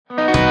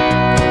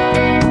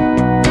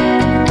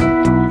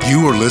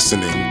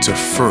listening to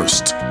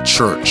First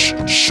Church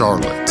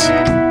Charlotte.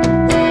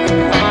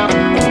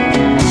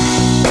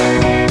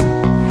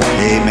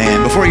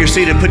 Amen. Before you're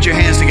seated, put your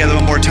hands together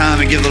one more time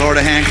and give the Lord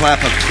a hand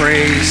clap of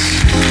praise.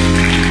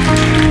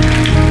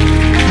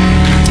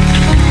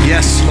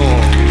 Yes,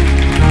 Lord.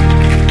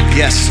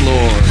 Yes,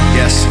 Lord.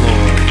 Yes,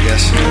 Lord.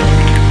 Yes, Lord.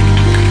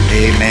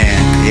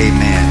 Amen.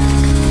 Amen.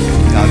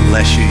 God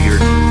bless you.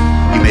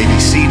 You may be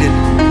seated.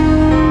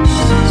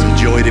 It's a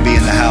joy to be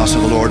in the house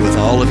of the Lord with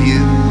all of you,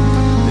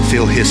 to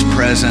feel His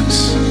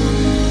presence.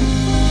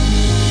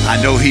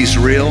 I know He's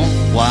real.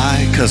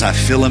 Why? Because I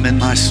feel Him in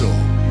my soul.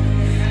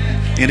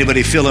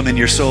 Anybody feel Him in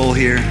your soul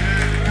here?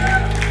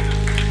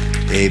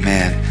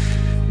 Amen.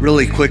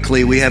 Really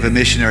quickly, we have a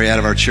missionary out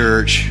of our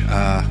church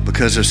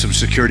because of some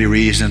security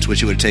reasons,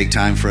 which it would take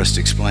time for us to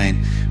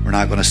explain. We're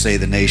not going to say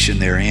the nation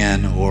they're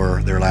in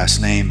or their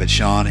last name, but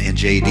Sean and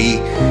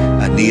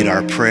JD need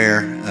our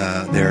prayer.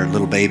 Their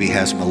little baby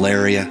has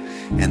malaria,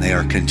 and they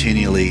are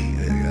continuing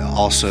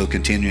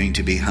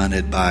to be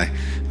hunted by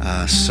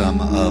some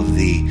of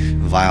the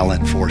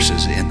violent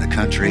forces in the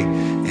country.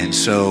 And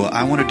so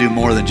I want to do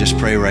more than just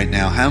pray right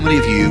now. How many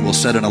of you will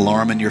set an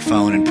alarm in your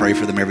phone and pray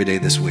for them every day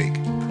this week?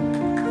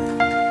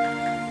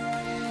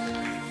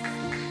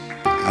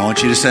 I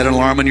want you to set an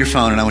alarm on your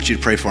phone, and I want you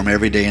to pray for them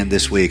every day in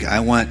this week. I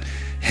want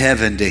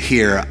heaven to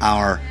hear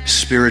our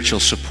spiritual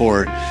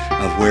support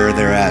of where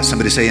they're at.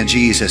 Somebody say, in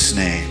Jesus'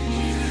 name,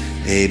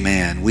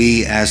 amen.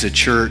 We as a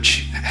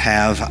church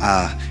have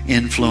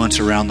influence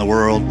around the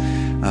world,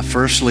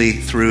 firstly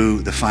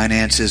through the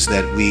finances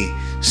that we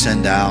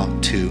send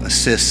out to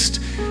assist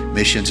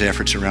missions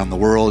efforts around the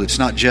world. It's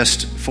not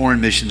just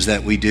foreign missions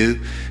that we do.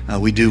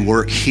 We do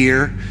work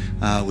here.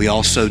 We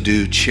also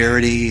do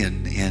charity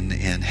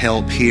and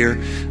help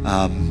here.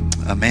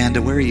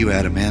 Amanda, where are you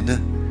at, Amanda?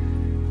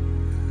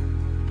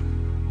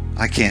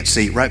 I can't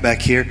see. Right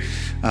back here.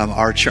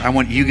 Our church, I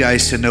want you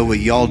guys to know what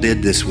y'all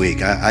did this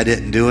week. I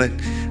didn't do it.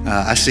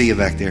 I see you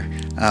back there.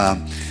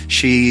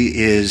 She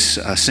is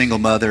a single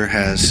mother,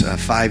 has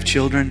 5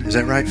 children. Is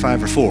that right?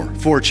 5 or 4?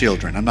 4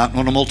 children. I'm not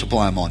going to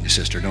multiply them on you,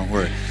 sister. Don't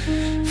worry.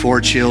 4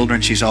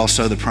 children. She's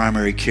also the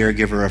primary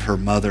caregiver of her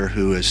mother,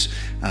 who is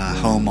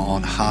home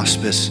on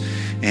hospice.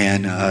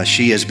 And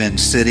she has been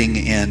sitting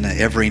in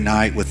every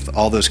night with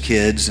all those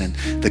kids and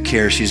the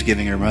care she's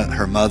giving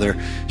her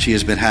mother. She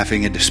has been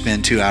having to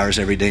spend 2 hours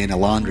every day in a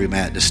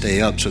laundromat to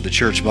stay up. So the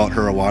church bought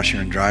her a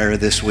washer and dryer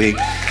this week.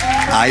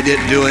 I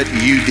didn't do it.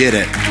 You did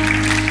it.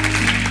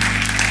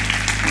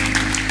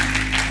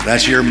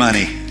 That's your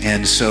money.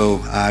 And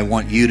so I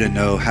want you to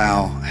know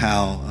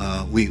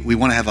how we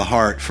want to have a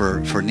heart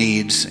for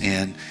needs,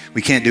 and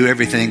we can't do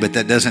everything, but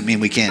that doesn't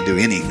mean we can't do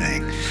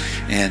anything.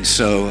 And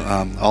so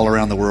all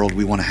around the world,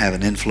 we want to have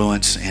an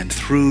influence, and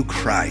through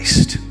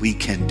Christ, we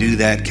can do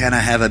that. Can I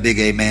have a big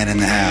amen in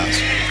the house?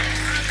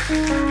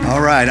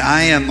 All right,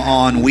 I am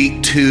on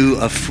week 2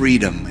 of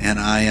Freedom, and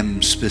I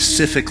am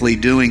specifically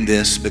doing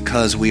this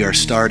because we are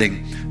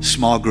starting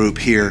small group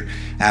here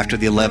after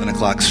the 11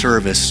 o'clock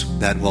service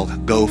that will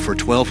go for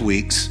 12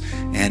 weeks,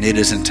 and it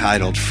is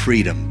entitled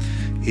Freedom.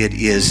 It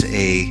is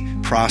a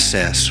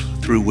process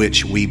through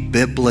which we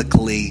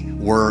biblically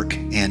work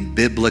and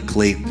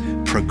biblically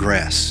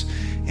progress,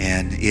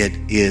 and it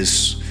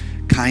is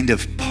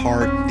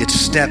it's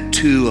step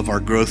 2 of our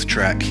growth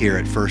track here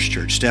at First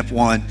Church. Step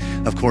 1,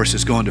 of course,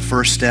 is going to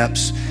First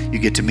Steps. You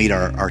get to meet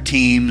our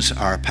teams,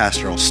 our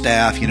pastoral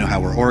staff, you know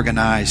how we're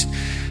organized.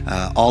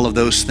 All of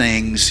those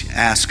things.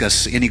 Ask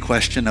us any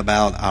question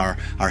about our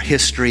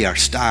history, our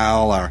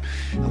style,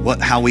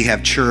 how we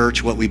have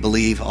church, what we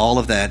believe. All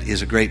of that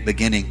is a great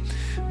beginning.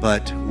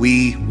 But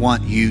we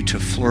want you to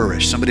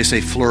flourish. Somebody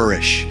say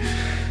flourish.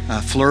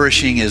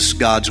 Flourishing is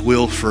God's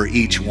will for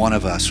each one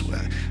of us.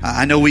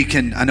 I know we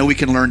can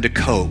learn to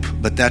cope,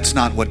 but that's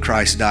not what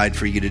Christ died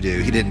for you to do.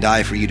 He didn't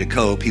die for you to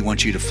cope. He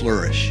wants you to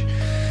flourish.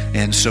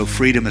 And so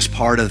freedom is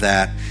part of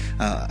that.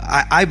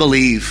 I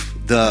believe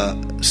the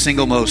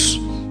single most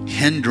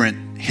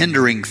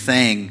hindering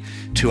thing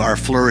to our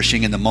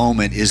flourishing in the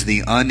moment is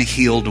the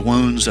unhealed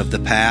wounds of the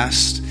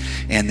past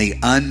and the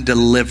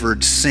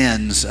undelivered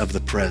sins of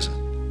the present.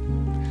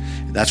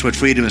 That's what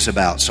freedom is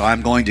about. So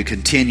I'm going to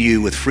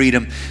continue with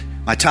freedom.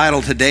 My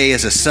title today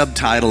is a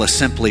subtitle, is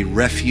simply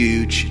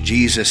Refuge.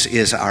 Jesus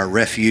is our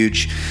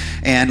refuge.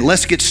 And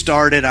let's get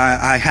started.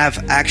 I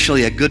have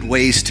actually a good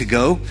ways to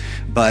go,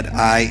 but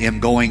I am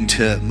going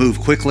to move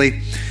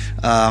quickly.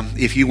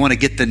 If you want to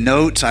get the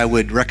notes, I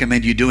would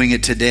recommend you doing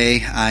it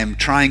today. I'm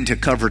trying to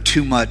cover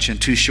too much in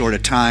too short a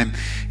time.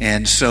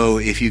 And so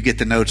if you get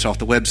the notes off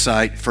the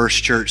website,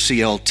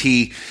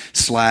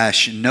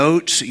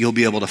 firstchurchclt/notes, you'll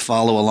be able to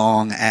follow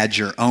along, add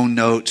your own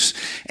notes,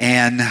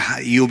 and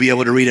you'll be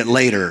able to read it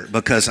later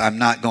because I'm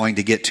not going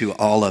to get to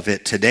all of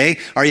it today.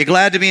 Are you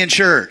glad to be in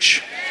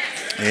church?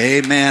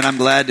 Amen. I'm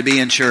glad to be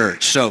in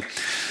church. So,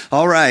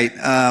 all right,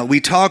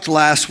 we talked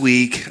last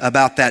week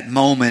about that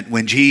moment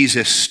when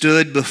Jesus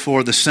stood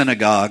before the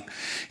synagogue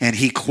and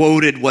he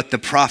quoted what the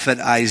prophet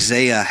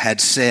Isaiah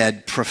had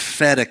said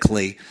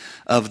prophetically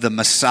of the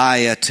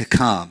Messiah to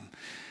come.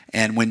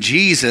 And when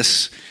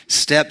Jesus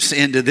steps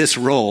into this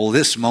role,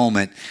 this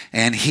moment,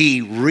 and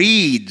he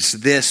reads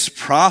this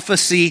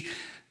prophecy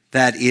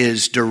that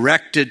is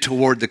directed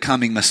toward the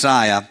coming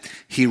Messiah,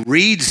 he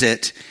reads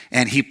it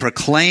and he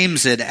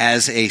proclaims it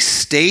as a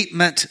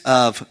statement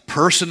of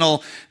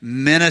personal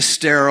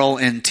ministerial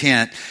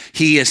intent.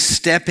 He is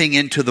stepping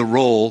into the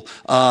role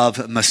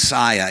of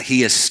Messiah.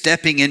 He is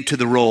stepping into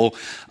the role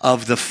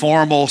of the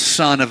formal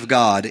Son of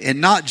God, and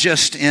not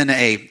just in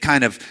a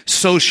kind of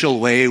social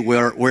way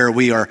where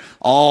we are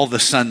all the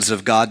sons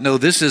of God. No,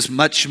 this is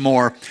much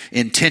more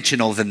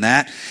intentional than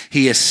that.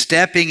 He is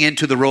stepping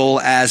into the role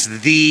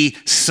as the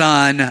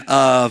Son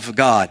of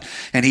God.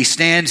 And he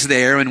stands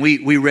there, and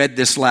we read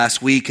this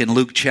last week in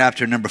Luke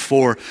chapter number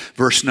 4,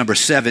 verse number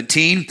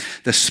 17.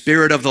 The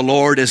Spirit of the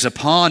Lord is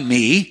upon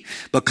me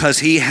because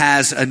he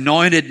has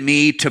anointed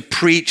me to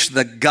preach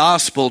the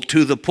gospel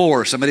to the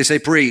poor. Somebody say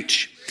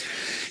preach.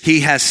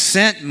 He has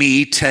sent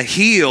me to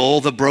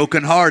heal the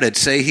brokenhearted.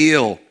 Say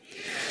heal.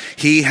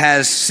 He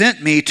has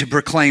sent me to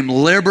proclaim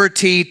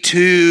liberty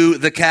to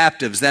the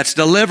captives. That's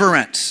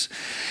deliverance.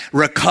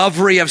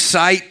 Recovery of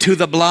sight to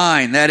the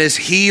blind. That is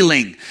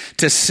healing.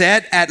 To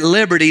set at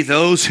liberty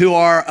those who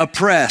are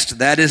oppressed.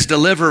 That is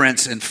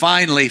deliverance. And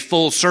finally,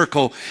 full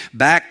circle,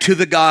 back to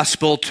the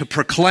gospel to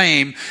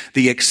proclaim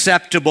the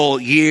acceptable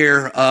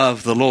year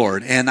of the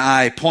Lord. And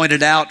I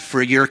pointed out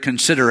for your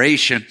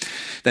consideration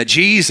that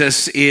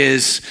Jesus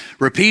is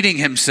repeating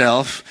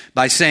himself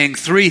by saying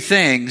three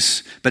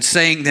things, but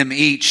saying them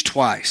each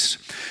twice.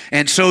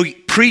 And so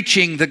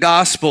preaching the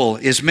gospel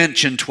is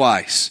mentioned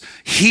twice.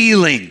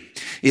 Healing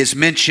is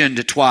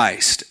mentioned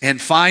twice. And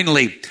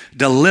finally,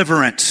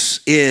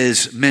 deliverance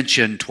is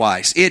mentioned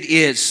twice. It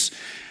is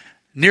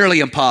nearly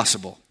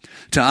impossible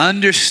to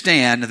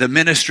understand the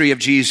ministry of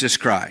Jesus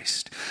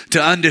Christ, to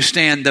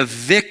understand the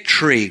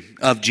victory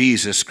of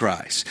Jesus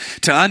Christ,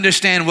 to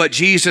understand what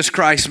Jesus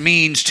Christ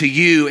means to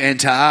you and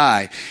to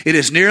I. It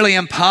is nearly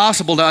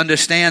impossible to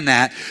understand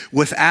that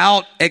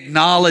without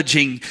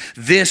acknowledging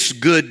this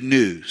good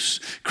news.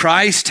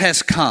 Christ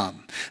has come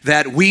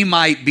that we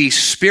might be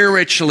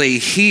spiritually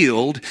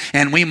healed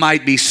and we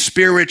might be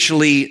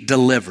spiritually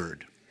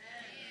delivered.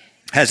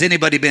 Has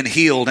anybody been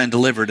healed and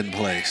delivered in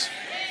place?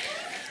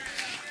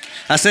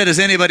 I said, has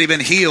anybody been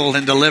healed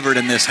and delivered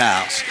in this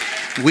house?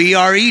 We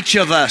are each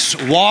of us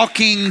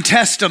walking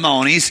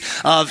testimonies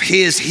of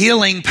his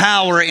healing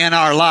power in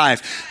our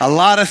life. A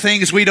lot of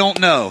things we don't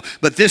know,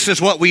 but this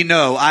is what we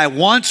know. I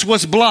once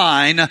was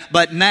blind,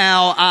 but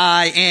now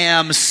I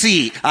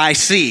see.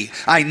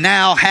 I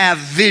now have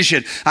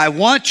vision. I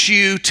want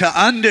you to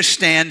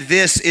understand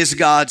this is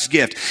God's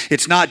gift.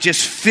 It's not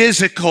just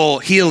physical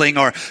healing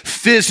or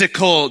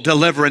physical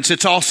deliverance.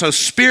 It's also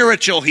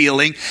spiritual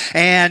healing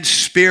and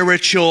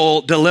spiritual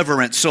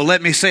deliverance. So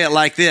let me say it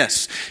like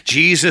this.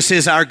 Jesus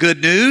is our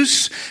good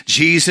news,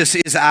 Jesus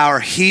is our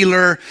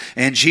healer,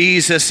 and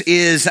Jesus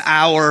is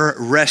our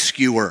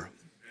rescuer.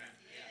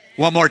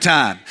 One more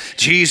time.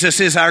 Jesus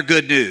is our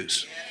good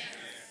news.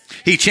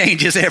 He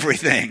changes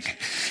everything.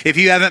 If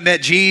you haven't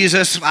met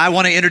Jesus, I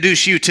want to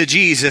introduce you to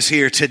Jesus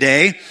here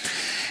today.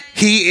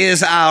 He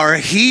is our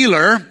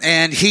healer,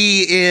 and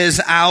he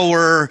is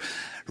our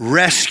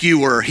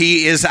rescuer.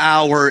 He is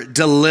our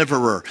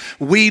deliverer.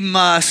 We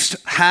must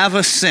have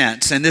a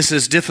sense, and this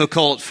is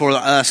difficult for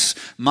us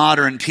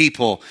modern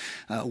people.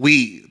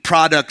 We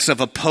products of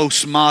a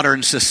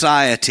postmodern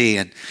society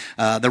and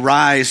the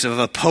rise of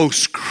a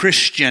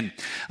post-Christian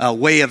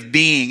way of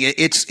being.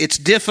 It's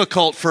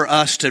difficult for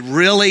us to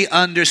really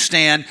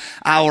understand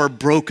our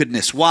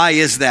brokenness. Why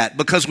is that?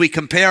 Because we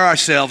compare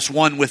ourselves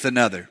one with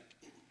another.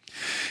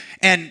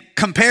 And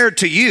compared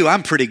to you,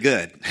 I'm pretty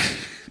good.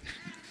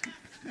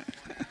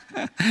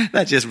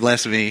 That just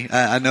blessed me.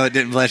 I know it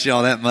didn't bless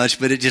y'all that much,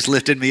 but it just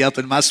lifted me up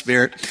in my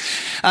spirit.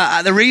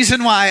 The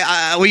reason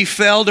why we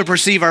fail to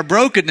perceive our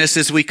brokenness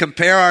is we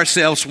compare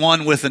ourselves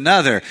one with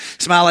another.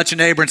 Smile at your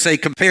neighbor and say,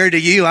 compared to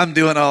you, I'm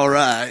doing all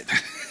right.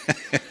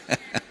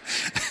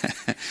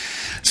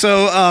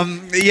 So,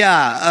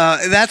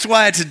 that's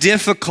why it's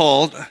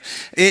difficult.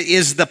 It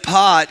is the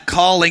pot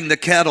calling the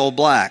kettle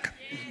black.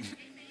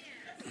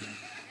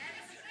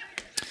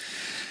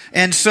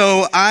 And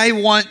so I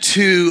want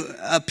to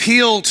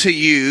appeal to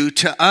you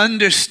to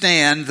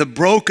understand the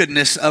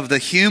brokenness of the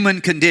human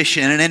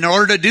condition. And in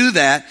order to do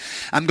that,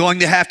 I'm going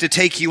to have to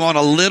take you on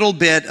a little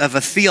bit of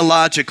a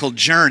theological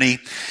journey.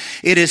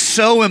 It is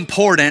so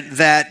important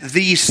that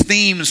these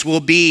themes will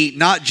be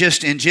not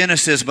just in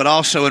Genesis, but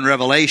also in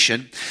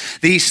Revelation.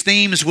 These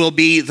themes will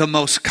be the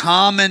most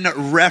common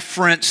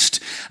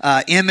referenced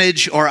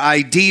image or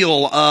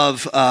ideal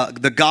of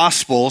the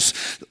Gospels.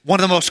 One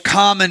of the most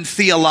common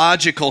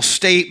theological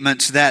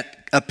statements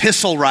that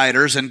epistle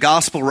writers and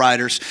gospel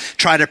writers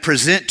try to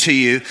present to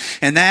you,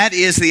 and that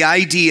is the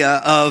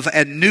idea of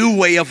a new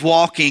way of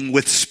walking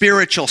with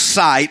spiritual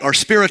sight or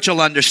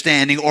spiritual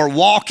understanding, or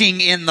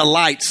walking in the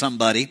light,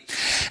 somebody,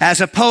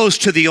 as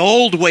opposed to the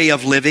old way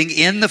of living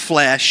in the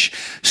flesh,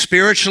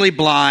 spiritually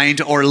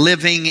blind, or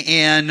living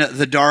in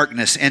the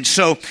darkness. And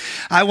so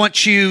I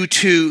want you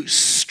to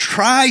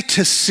try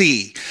to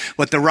see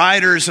what the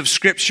writers of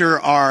Scripture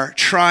are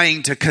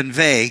trying to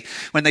convey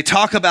when they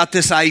talk about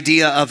this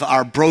idea of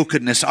our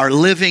brokenness, our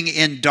living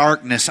in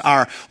darkness,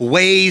 our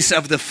ways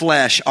of the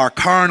flesh, our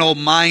carnal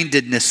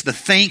mindedness, the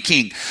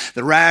thinking,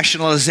 the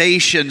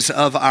rationalizations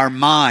of our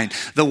mind,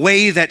 the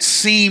way that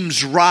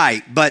seems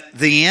right, but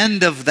the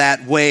end of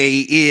that way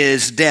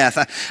is death.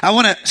 I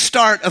want to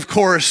start, of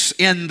course,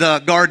 in the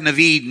Garden of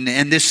Eden,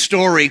 and this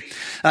story,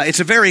 it's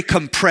a very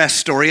compressed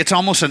story. It's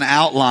almost an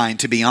outline,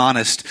 to be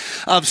honest,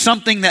 of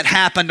something that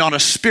happened on a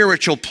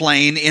spiritual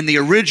plane in the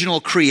original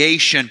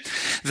creation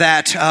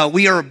that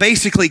we are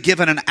basically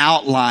given an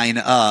outline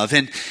of.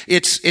 And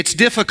it's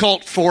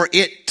difficult for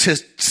it to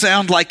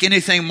sound like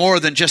anything more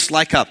than just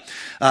like a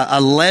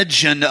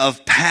legend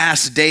of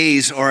past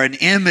days or an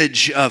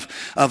image of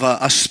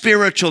a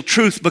spiritual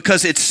truth,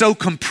 because it's so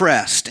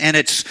compressed and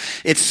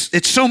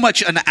it's so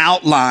much an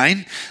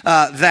outline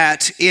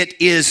that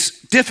it is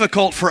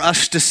difficult for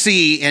us to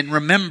see and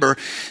remember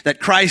that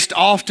Christ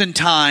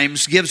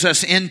oftentimes gives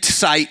us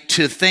insight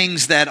to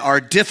things that are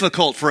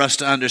difficult for us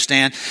to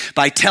understand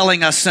by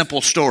telling us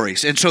simple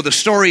stories. And so the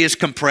story is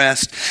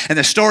compressed, and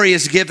the story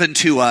is given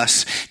to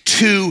us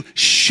to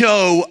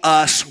show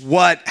us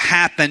what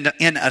happened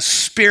in a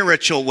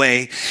spiritual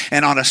way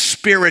and on a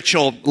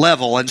spiritual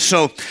level. And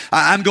so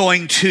I'm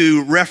going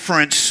to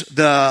reference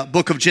the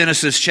book of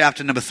Genesis,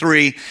 chapter number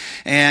 3,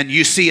 and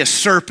you see a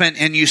serpent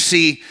and you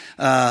see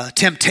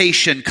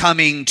temptation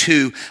coming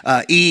to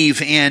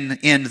Eve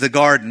in the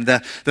garden.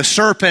 The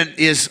serpent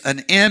is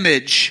an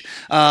image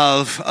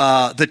of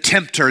the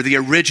tempter, the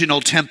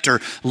original tempter,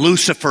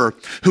 Lucifer,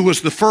 who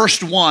was the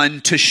first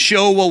one to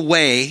show a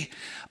way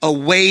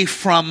away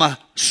from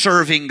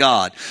serving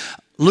God.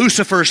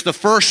 Lucifer's the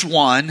first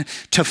one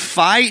to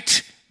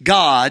fight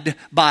God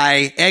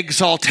by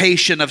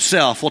exaltation of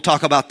self. We'll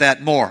talk about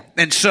that more.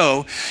 And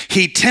so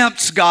he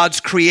tempts God's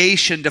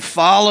creation to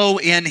follow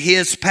in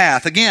his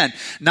path. Again,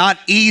 not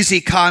easy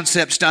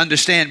concepts to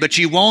understand, but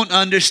you won't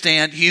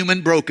understand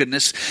human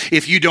brokenness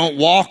if you don't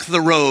walk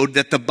the road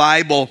that the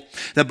Bible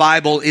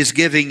is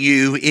giving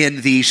you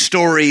in these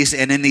stories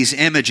and in these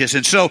images.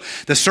 And so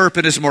the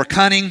serpent is more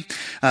cunning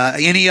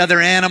any other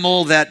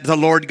animal that the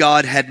Lord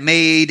God had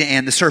made.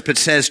 And the serpent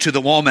says to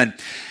the woman,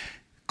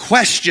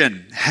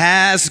 question,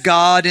 has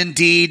God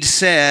indeed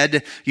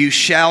said, you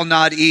shall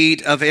not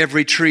eat of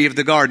every tree of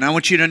the garden? I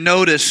want you to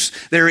notice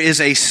there is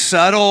a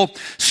subtle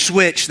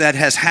switch that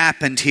has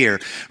happened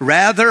here.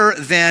 Rather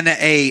than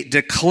a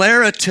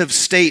declarative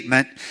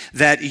statement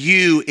that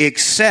you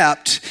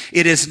accept,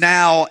 it is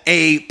now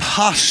a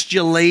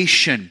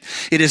postulation.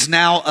 It is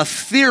now a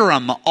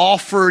theorem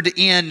offered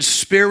in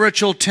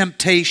spiritual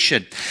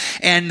temptation.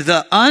 And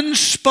the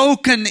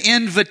unspoken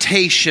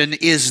invitation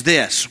is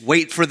this.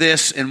 Wait for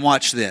this and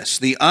watch this.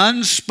 The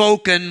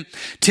unspoken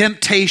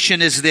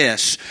temptation is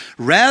this.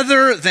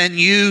 Rather than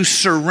you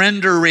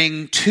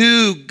surrendering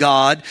to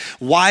God,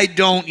 why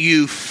don't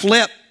you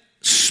flip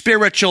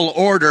spiritual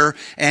order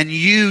and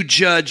you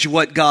judge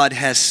what God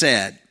has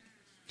said?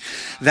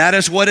 That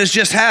is what has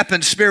just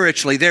happened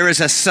spiritually. There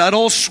is a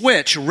subtle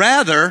switch.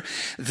 Rather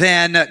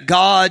than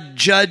God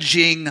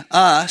judging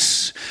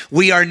us,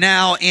 we are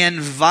now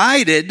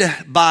invited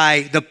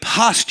by the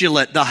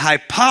postulate, the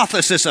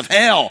hypothesis of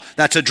hell.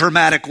 That's a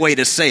dramatic way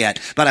to say it,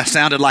 but I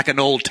sounded like an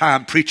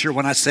old-time preacher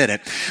when I said it.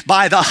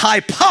 By the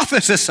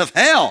hypothesis of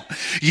hell,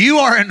 you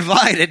are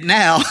invited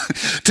now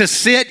to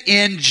sit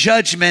in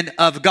judgment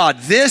of God.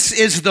 This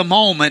is the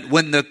moment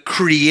when the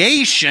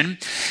creation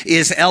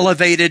is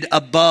elevated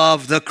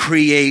above the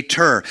Creator.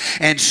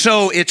 And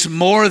so it's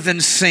more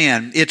than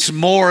sin. It's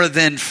more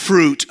than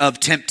fruit of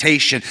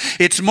temptation.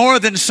 It's more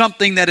than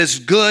something that is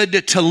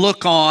good to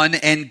look on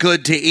and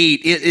good to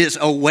eat. It is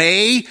a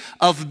way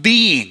of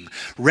being.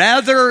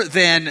 Rather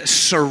than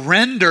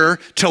surrender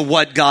to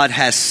what God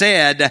has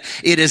said,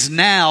 it is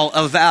now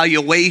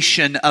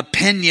evaluation,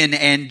 opinion,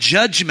 and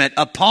judgment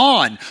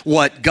upon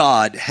what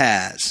God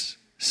has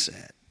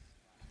said.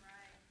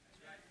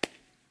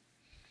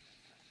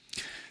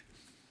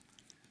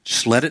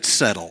 Just let it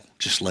settle.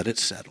 Just let it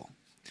settle.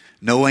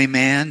 No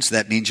amens,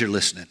 that means you're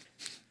listening.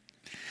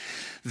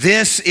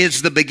 This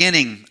is the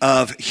beginning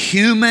of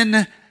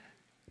human-based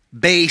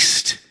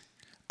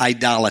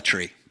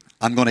idolatry.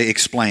 I'm going to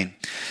explain.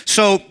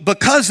 So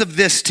because of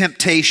this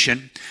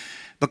temptation,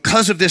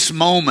 because of this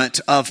moment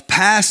of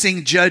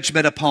passing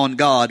judgment upon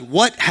God,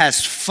 what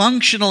has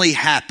functionally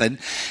happened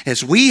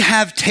is we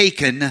have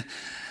taken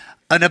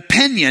an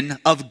opinion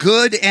of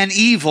good and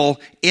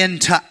evil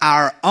into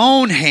our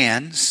own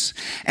hands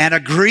and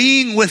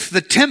agreeing with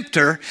the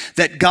tempter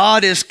that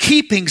God is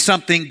keeping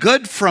something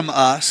good from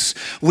us,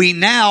 we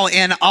now,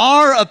 in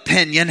our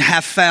opinion,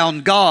 have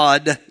found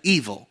God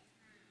evil.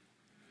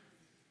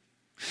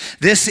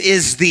 This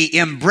is the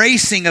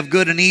embracing of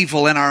good and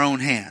evil in our own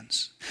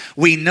hands.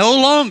 We no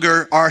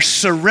longer are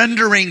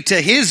surrendering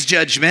to his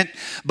judgment,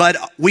 but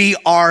we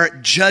are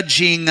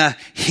judging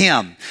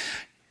him.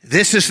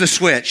 This is the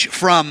switch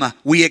from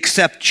we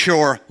accept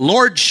your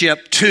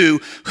lordship to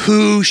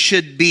who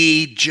should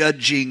be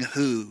judging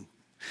who.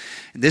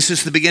 This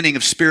is the beginning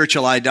of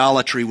spiritual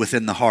idolatry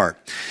within the heart.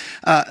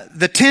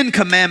 The 10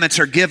 Commandments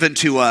are given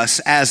to us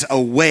as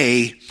a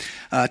way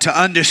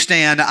to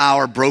understand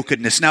our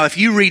brokenness. Now, if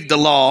you read the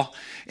law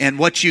and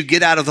what you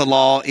get out of the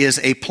law is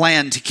a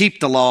plan to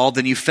keep the law,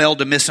 then you failed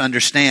to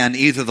misunderstand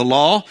either the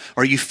law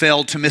or you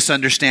failed to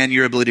misunderstand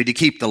your ability to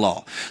keep the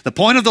law. The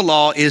point of the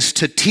law is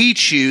to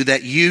teach you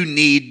that you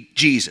need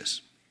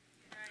Jesus.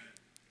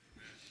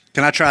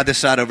 Can I try this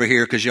side over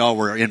here? Because y'all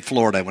were in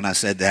Florida when I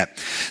said that.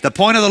 The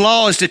point of the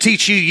law is to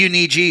teach you you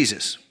need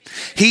Jesus.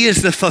 He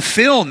is the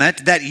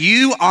fulfillment that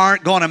you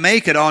aren't going to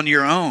make it on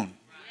your own.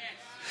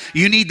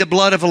 You need the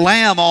blood of a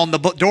lamb on the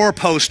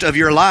doorpost of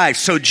your life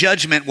so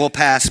judgment will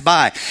pass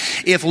by.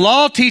 If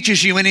law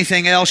teaches you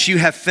anything else, you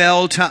have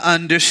failed to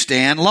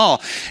understand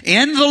law.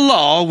 In the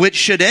law, which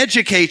should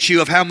educate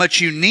you of how much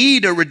you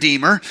need a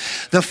redeemer,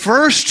 the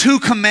first 2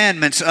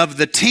 commandments of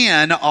the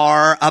 10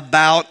 are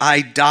about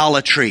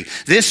idolatry.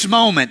 This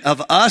moment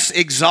of us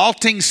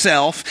exalting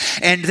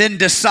self and then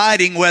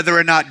deciding whether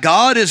or not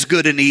God is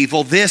good and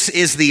evil, this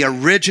is the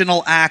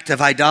original act of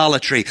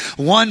idolatry.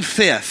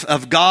 1/5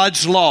 of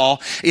God's law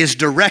is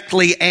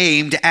directly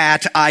aimed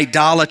at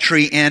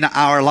idolatry in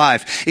our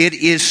life. It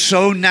is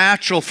so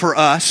natural for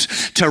us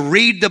to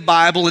read the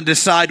Bible and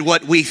decide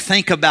what we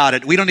think about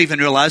it. We don't even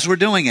realize we're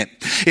doing it.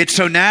 It's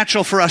so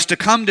natural for us to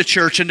come to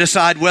church and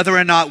decide whether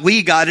or not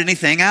we got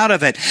anything out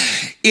of it.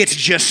 It's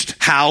just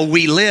how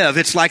we live.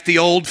 It's like the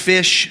old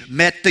fish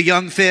met the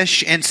young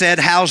fish and said,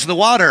 "How's the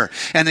water?"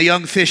 And the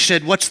young fish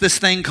said, "What's this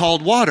thing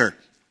called water?"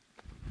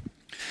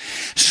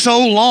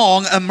 So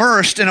long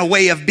immersed in a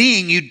way of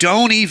being, you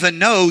don't even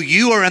know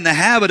you are in the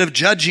habit of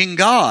judging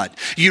God.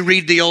 You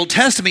read the Old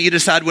Testament, you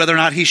decide whether or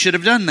not he should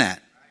have done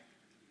that.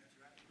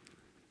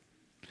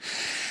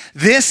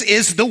 This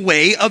is the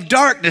way of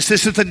darkness.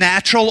 This is the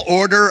natural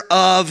order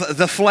of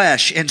the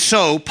flesh. And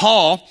so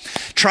Paul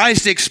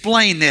tries to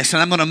explain this,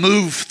 and I'm going to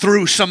move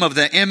through some of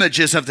the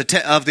images of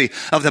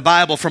the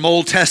Bible from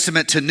Old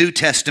Testament to New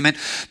Testament.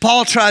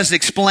 Paul tries to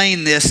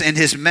explain this in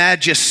his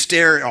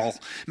magisterial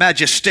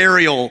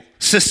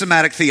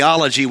systematic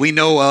theology we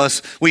know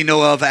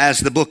of as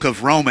the book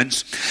of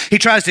Romans. He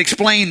tries to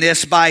explain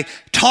this by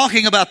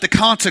talking about the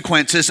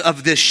consequences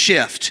of this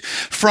shift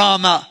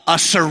from a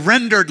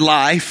surrendered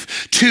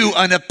life to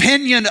an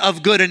opinion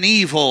of good and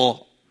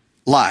evil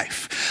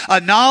life.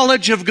 A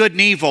knowledge of good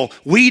and evil.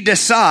 We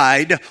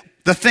decide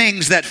the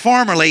things that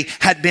formerly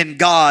had been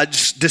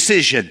God's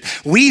decision.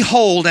 We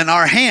hold in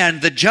our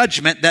hand the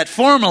judgment that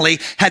formerly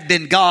had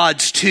been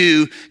God's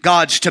to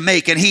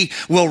make. And he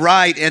will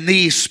write in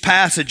these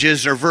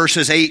passages, or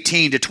verses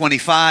 18 to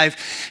 25,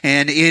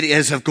 and it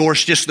is, of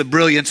course, just the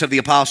brilliance of the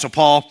Apostle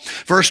Paul.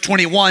 Verse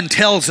 21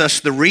 tells us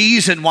the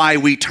reason why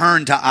we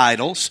turn to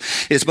idols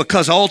is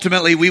because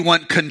ultimately we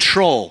want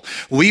control.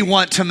 We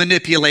want to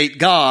manipulate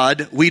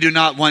God. We do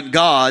not want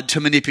God to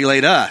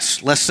manipulate us.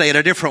 Let's say it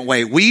a different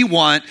way. We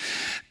want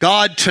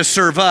God to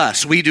serve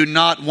us. We do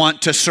not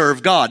want to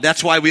serve God.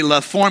 That's why we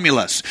love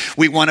formulas.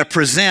 We want to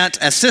present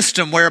a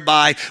system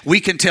whereby we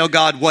can tell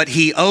God what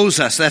he owes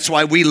us. That's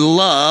why we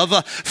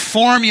love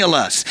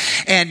formulas.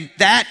 And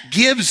that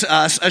gives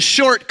us a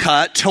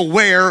shortcut to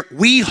where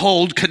we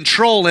hold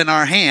control in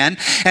our hand,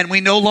 and we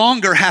no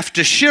longer have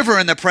to shiver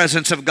in the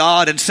presence of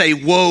God and say,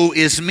 "Woe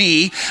is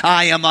me,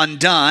 I am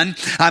undone.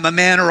 I'm a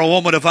man or a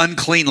woman of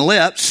unclean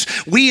lips."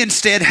 We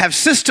instead have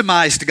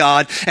systemized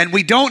God, and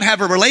we don't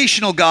have a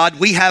relational God.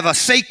 We have a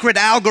sacred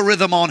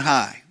algorithm on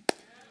high.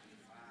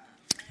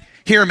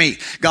 Hear me.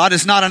 God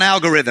is not an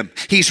algorithm.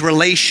 He's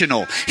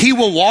relational. He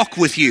will walk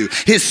with you.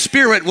 His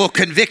Spirit will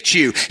convict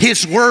you.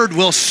 His Word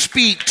will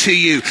speak to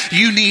you.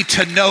 You need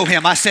to know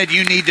him. I said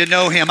you need to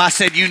know him. I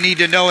said you need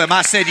to know him.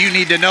 I said you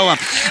need to know him.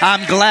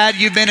 I'm glad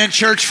you've been in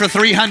church for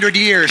 300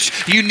 years.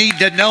 You need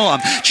to know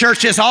him.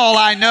 Church is all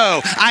I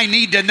know. I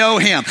need to know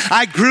him.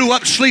 I grew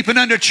up sleeping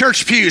under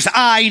church pews.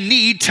 I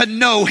need to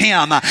know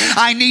him.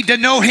 I need to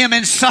know him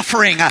in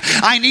suffering.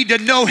 I need to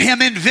know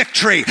him in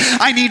victory.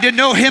 I need to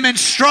know him in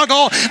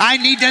struggle. I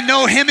need to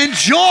know him in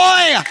joy.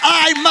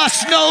 I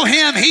must know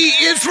him. He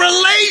is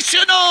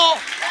relational.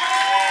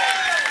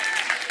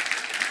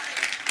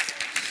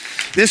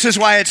 This is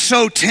why it's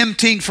so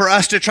tempting for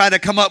us to try to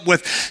come up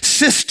with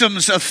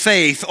systems of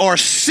faith or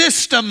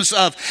systems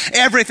of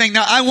everything.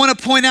 Now, I want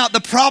to point out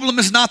the problem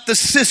is not the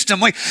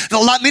system.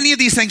 Many of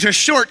these things are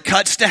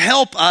shortcuts to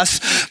help us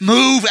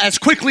move as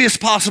quickly as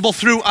possible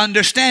through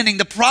understanding.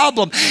 The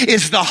problem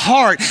is the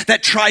heart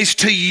that tries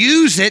to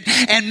use it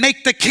and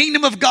make the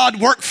kingdom of God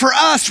work for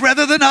us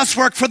rather than us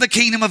work for the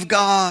kingdom of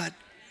God.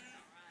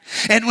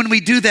 And when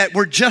we do that,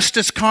 we're just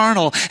as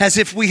carnal as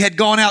if we had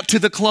gone out to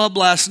the club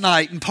last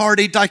night and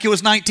partied like it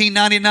was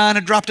 1999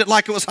 and dropped it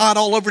like it was hot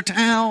all over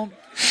town.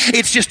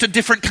 It's just a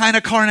different kind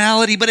of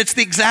carnality, but it's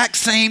the exact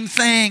same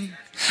thing.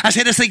 I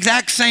said, it's the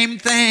exact same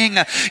thing.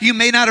 You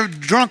may not have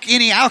drunk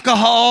any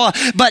alcohol,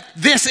 but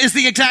this is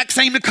the exact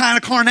same kind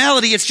of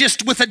carnality. It's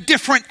just with a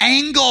different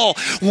angle.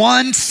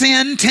 One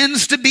sin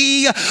tends to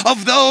be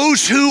of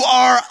those who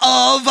are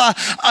of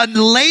a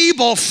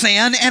label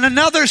sin, and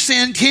another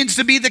sin tends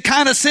to be the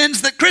kind of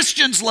sins that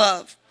Christians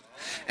love.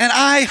 And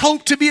I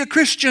hope to be a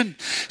Christian.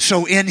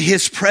 So in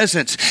his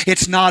presence,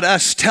 it's not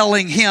us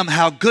telling him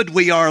how good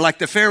we are like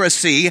the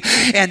Pharisee.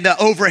 And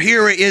over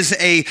here is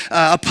a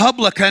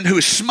publican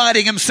who's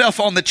smiting himself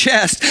on the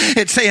chest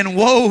and saying,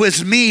 woe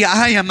is me,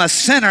 I am a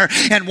sinner.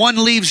 And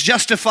one leaves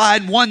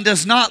justified, one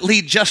does not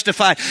leave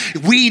justified.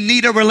 We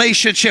need a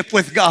relationship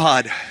with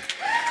God.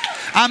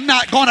 I'm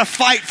not going to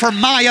fight for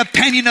my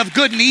opinion of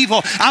good and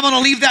evil. I'm going to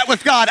leave that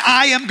with God.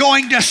 I am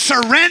going to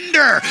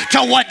surrender to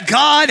what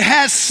God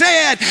has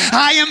said.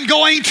 I am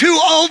going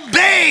to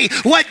obey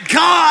what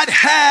God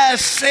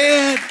has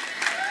said.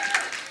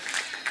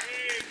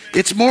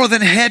 It's more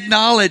than head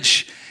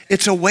knowledge.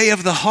 It's a way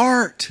of the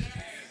heart.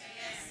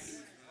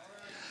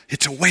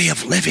 It's a way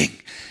of living.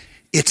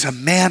 It's a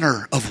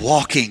manner of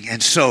walking.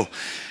 And so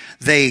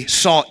they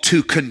sought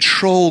to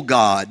control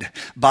God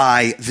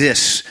by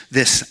this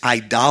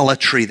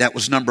idolatry. That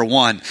was number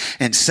one.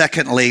 And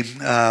secondly,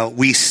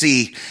 we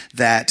see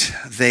that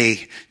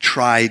they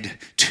tried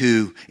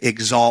to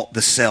exalt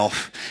the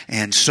self.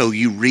 And so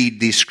you read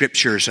these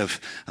scriptures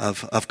of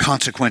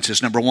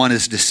consequences. Number one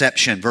is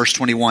deception. Verse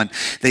 21,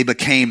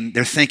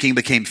 their thinking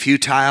became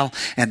futile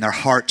and their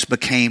hearts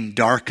became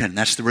darkened.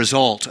 That's the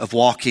result of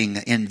walking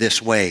in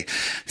this way.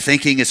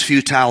 Thinking is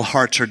futile,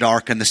 hearts are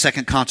darkened. The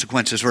second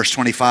consequence is verse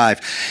 25.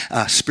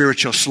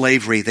 Spiritual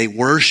slavery. They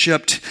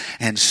worshiped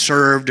and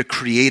served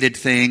created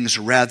things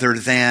rather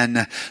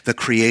than the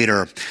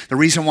Creator. The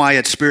reason why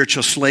it's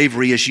spiritual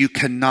slavery is you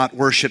cannot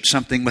worship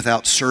something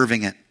without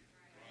serving it.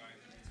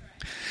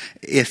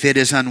 If it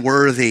is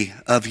unworthy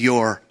of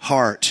your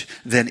heart,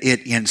 then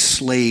it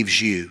enslaves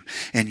you.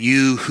 And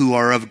you who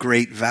are of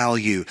great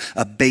value,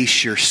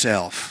 abase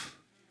yourself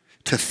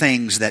to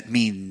things that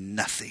mean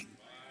nothing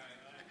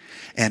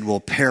and will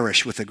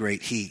perish with a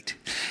great heat.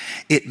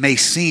 It may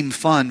seem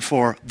fun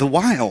for the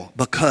while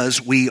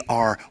because we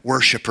are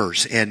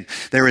worshipers, and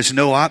there is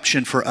no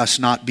option for us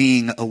not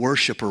being a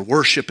worshiper.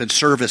 Worship and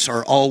service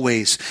are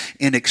always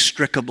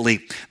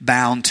inextricably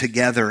bound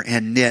together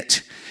and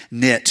knit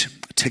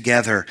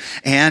together.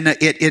 And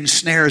it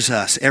ensnares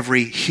us.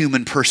 Every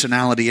human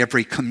personality,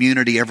 every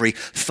community, every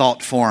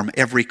thought form,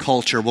 every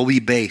culture will be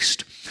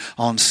based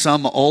on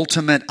some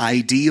ultimate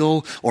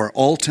ideal or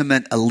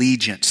ultimate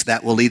allegiance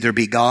that will either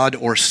be God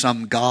or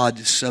some God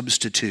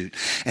substitute.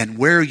 And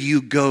where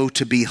you go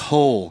to be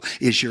whole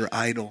is your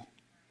idol.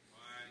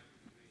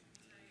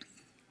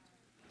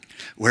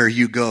 Where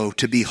you go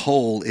to be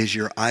whole is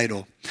your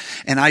idol.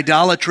 And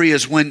idolatry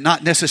is when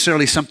not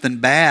necessarily something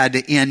bad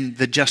in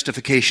the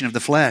justification of the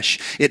flesh.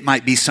 It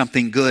might be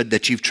something good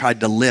that you've tried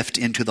to lift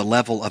into the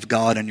level of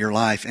God in your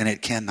life and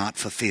it cannot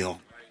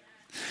fulfill.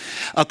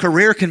 A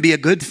career can be a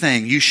good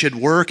thing. You should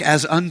work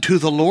as unto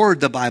the Lord,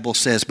 the Bible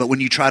says. But when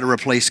you try to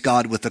replace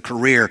God with a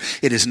career,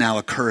 it is now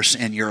a curse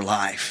in your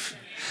life.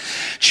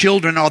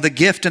 Children are the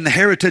gift and the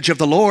heritage of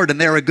the Lord, and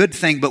they're a good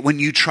thing. But when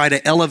you try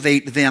to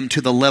elevate them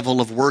to the level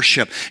of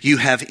worship, you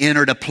have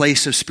entered a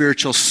place of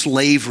spiritual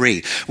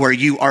slavery where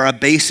you are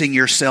abasing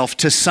yourself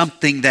to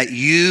something that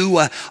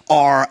you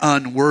are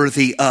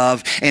unworthy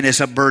of and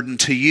is a burden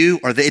to you,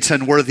 or it's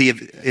unworthy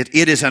of it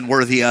is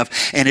unworthy of,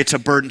 and it's a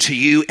burden to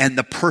you and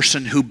the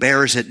person who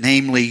bears it,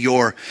 namely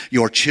your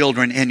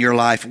children in your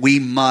life. We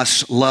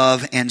must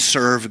love and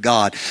serve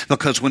God,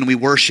 because when we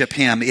worship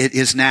Him, it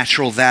is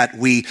natural that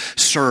we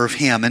serve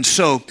Him. And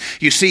so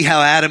you see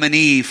how Adam and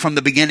Eve from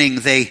the beginning,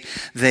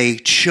 they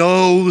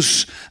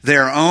chose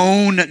their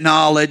own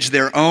knowledge,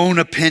 their own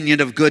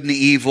opinion of good and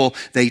evil.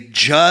 They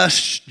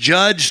just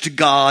judged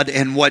God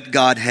and what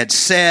God had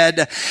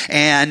said,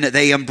 and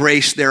they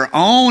embraced their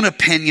own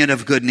opinion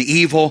of good and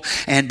evil.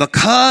 And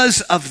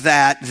because of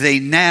that, they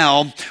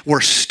now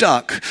were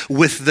stuck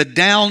with the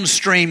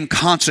downstream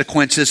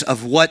consequences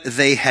of what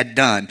they had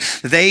done.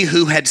 They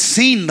who had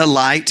seen the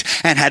light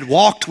and had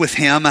walked with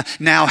Him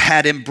now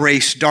had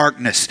embraced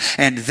darkness.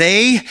 And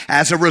they,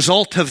 as a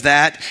result of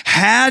that,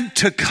 had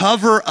to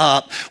cover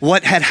up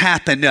what had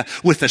happened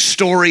with a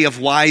story of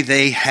why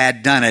they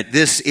had done it.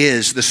 This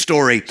is the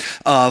story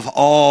of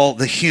all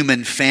the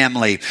human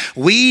family.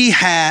 We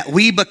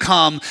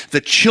become the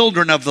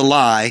children of the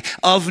lie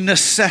of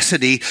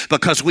necessity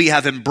because we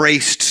have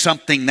embraced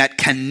something that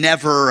can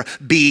never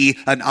be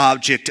an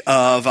object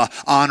of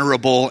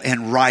honorable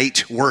and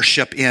right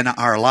worship in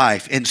our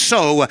life. And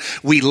so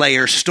we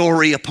layer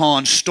story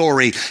upon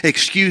story,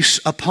 excuse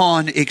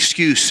upon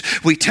excuse.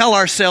 We tell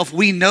ourselves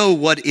we know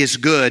what is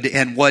good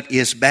and what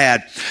is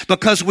bad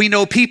because we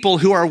know people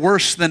who are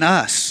worse than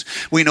us.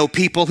 We know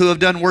people who have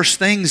done worse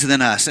things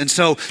than us. And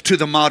so to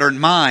the modern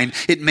mind,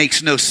 it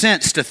makes no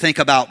sense to think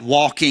about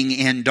walking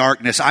in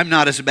darkness. I'm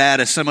not as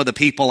bad as some of the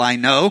people I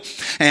know,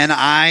 and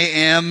I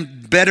am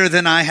better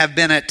than I have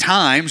been at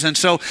times. And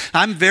so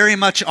I'm very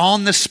much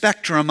on the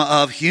spectrum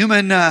of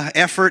human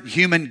effort,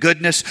 human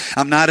goodness.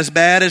 I'm not as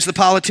bad as the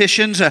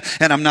politicians,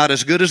 and I'm not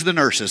as good as the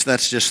nurses.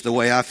 That's just the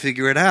way I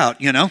figure it out,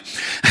 you know.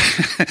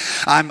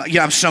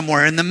 I'm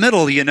somewhere in the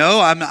middle, you know.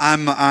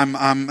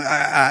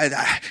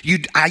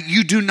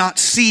 You do not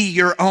see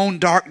your own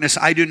darkness.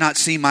 I do not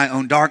see my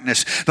own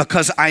darkness,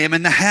 because I am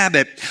in the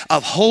habit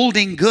of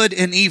holding good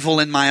and evil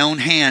in my own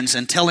hands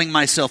and telling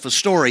myself a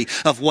story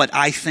of what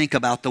I think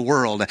about the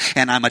world.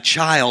 And I'm a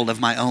child of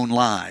my own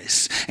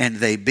lies. And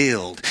they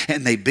build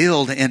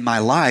in my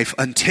life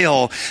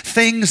until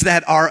things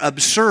that are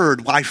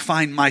absurd, I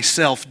find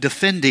myself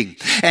defending.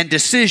 And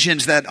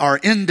decisions that are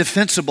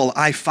indefensible,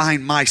 I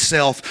find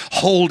myself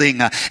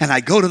holding. And I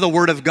go to the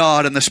Word of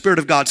God, and the Spirit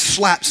of God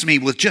slaps me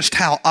with just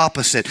how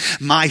opposite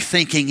my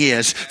thinking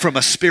is from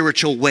a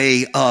spiritual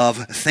way of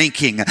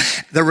thinking.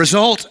 The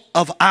result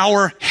of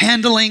our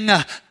handling,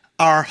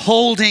 our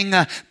holding,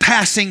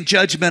 passing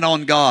judgment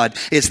on God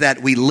is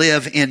that we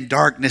live in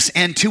darkness.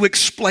 And to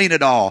explain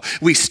it all,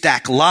 we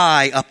stack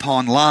lie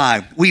upon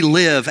lie. We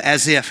live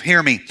as if,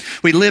 hear me,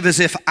 we live as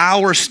if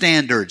our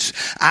standards,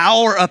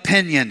 our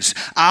opinions,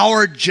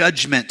 our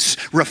judgments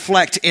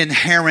reflect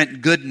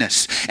inherent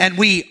goodness. And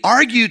we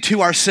argue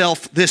to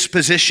ourselves this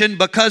position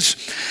because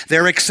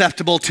they're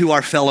acceptable to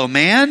our fellow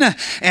man.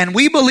 And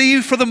we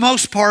believe, for the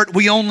most part,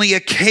 we only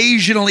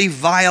occasionally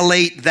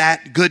violate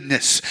that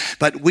goodness.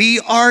 But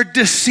we are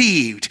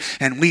deceived,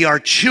 and we are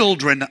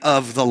children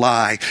of the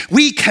lie.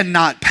 We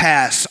cannot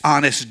pass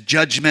honest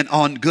judgment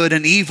on good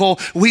and evil.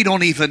 We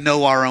don't even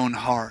know our own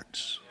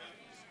hearts.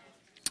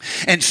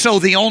 And so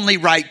the only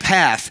right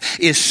path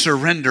is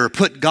surrender.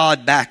 Put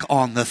God back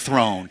on the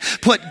throne.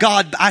 Put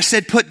God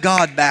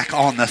back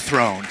on the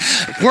throne.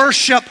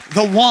 Worship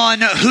the one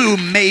who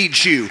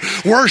made you.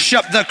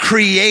 Worship the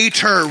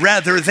Creator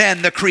rather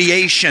than the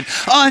creation.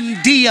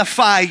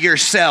 Undeify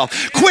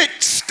yourself. Quit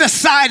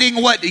deciding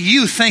what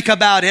you think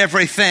about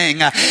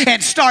everything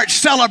and start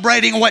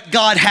celebrating what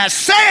God has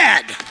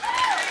said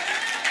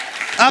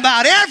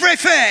about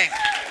everything.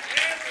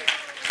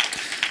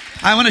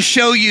 I want to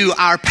show you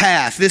our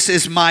path. This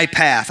is my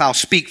path. I'll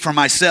speak for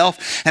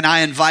myself, and I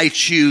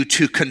invite you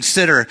to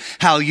consider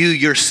how you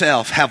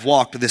yourself have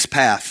walked this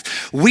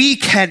path. We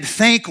can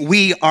think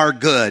we are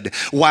good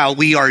while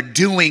we are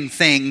doing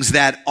things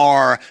that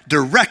are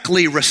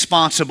directly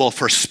responsible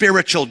for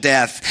spiritual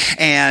death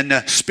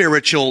and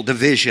spiritual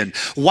division.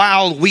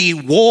 While we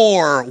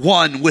war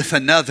one with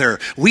another,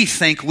 we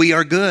think we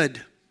are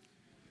good.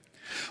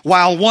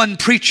 While one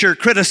preacher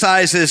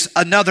criticizes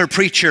another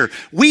preacher,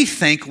 we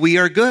think we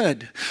are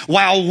good.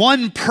 While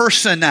one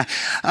person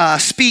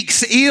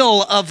speaks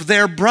ill of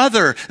their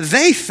brother,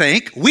 we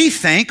think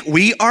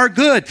we are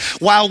good.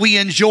 While we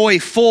enjoy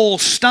full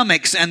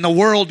stomachs and the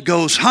world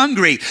goes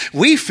hungry,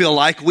 we feel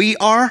like we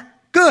are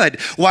good.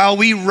 While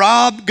we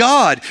rob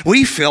God,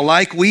 we feel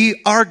like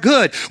we are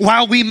good.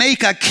 While we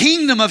make a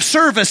kingdom of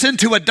service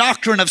into a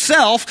doctrine of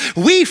self,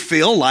 we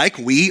feel like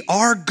we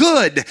are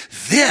good.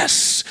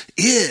 This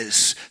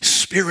is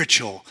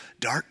spiritual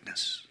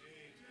darkness.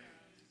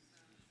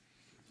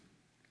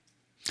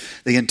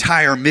 The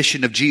entire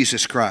mission of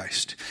Jesus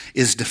Christ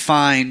is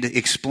defined,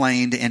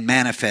 explained, and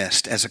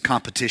manifest as a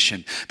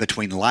competition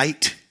between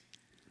light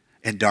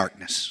and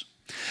darkness.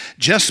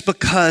 Just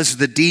because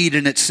the deed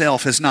in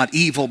itself is not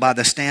evil by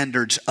the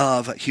standards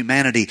of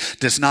humanity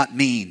does not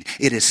mean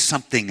it is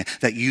something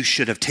that you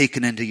should have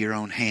taken into your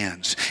own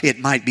hands. It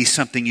might be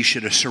something you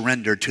should have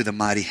surrendered to the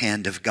mighty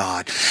hand of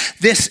God.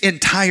 This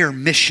entire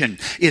mission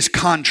is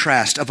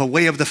contrast of a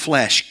way of the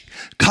flesh,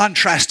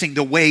 contrasting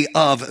the way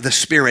of the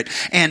Spirit.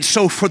 And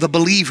so for the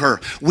believer,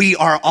 we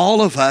are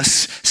all of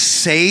us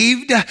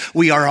saved,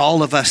 we are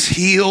all of us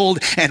healed,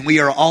 and we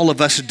are all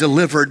of us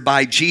delivered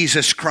by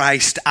Jesus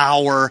Christ,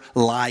 our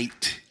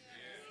light.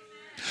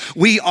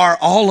 We are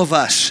all of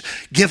us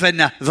given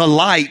the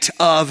light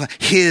of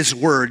His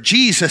Word.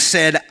 Jesus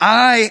said,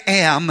 I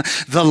am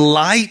the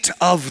light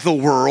of the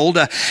world.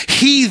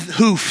 He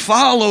who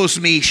follows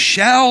me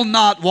shall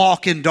not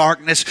walk in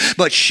darkness,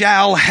 but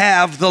shall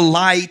have the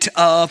light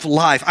of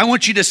life. I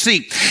want you to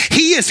see,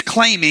 He is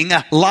claiming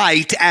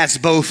light as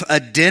both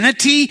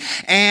identity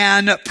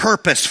and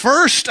purpose.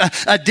 First,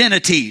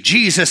 identity.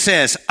 Jesus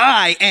says,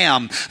 I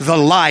am the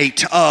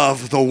light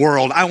of the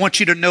world. I want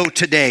you to know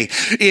today,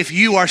 if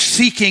you are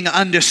seeking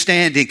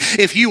understanding,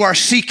 if you are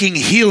seeking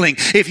healing,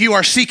 if you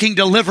are seeking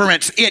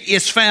deliverance, it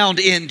is found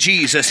in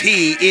Jesus.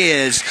 He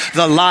is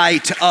the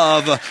light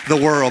of the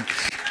world.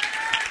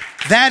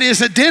 That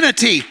is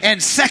identity.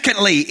 And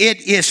secondly,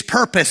 it is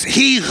purpose.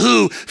 He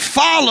who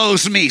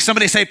follows me,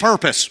 somebody say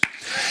purpose.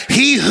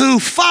 He who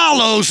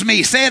follows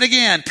me, say it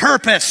again,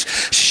 purpose,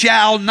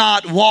 shall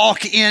not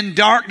walk in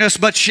darkness,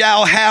 but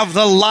shall have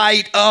the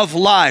light of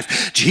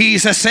life.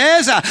 Jesus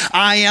says,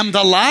 I am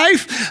the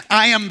life,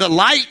 I am the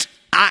light.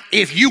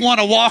 If you want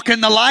to walk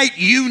in the light,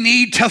 you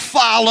need to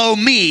follow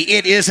me.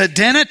 It is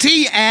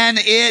identity and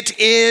it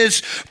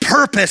is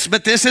purpose,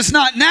 but this is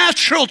not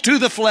natural to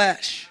the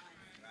flesh.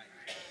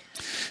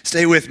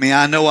 Stay with me.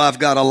 I know I've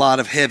got a lot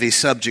of heavy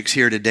subjects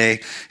here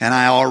today, and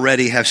I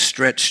already have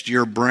stretched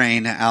your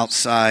brain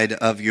outside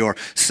of your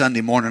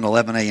Sunday morning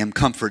 11 a.m.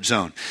 comfort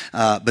zone.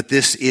 But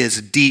this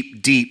is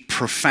deep, deep,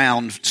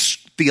 profound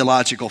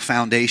theological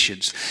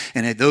foundations.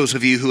 And those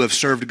of you who have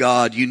served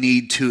God, you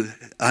need to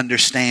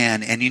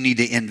understand and you need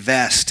to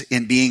invest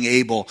in being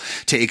able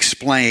to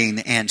explain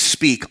and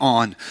speak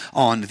on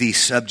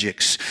these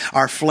subjects.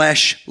 Our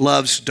flesh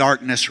loves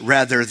darkness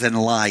rather than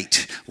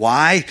light.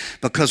 Why?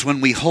 Because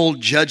when we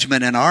hold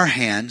judgment in our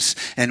hands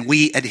and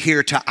we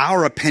adhere to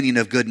our opinion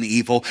of good and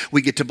evil,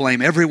 we get to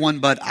blame everyone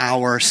but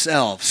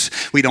ourselves.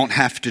 We don't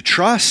have to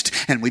trust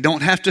and we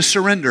don't have to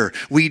surrender.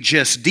 We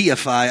just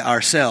deify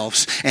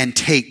ourselves and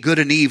take good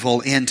and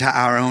evil into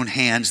our own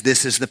hands.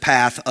 This is the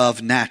path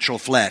of natural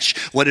flesh.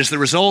 What is the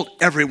result?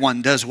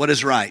 Everyone does what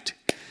is right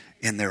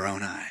in their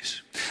own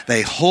eyes.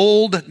 They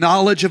hold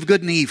knowledge of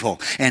good and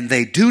evil, and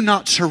they do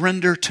not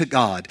surrender to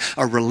God,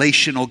 a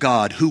relational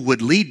God who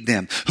would lead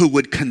them, who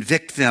would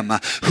convict them,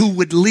 who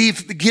would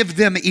give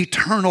them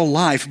eternal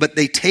life, but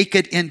they take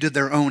it into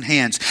their own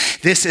hands.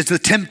 This is the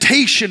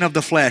temptation of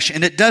the flesh,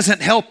 and it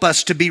doesn't help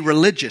us to be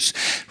religious.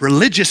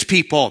 Religious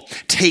people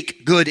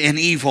take good and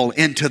evil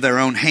into their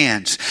own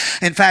hands.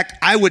 In fact,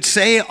 I would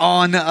say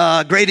on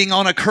grading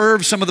on a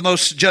curve, some of the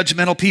most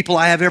judgmental people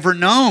I have ever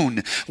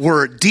known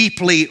were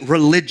deeply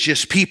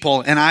religious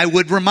people. And I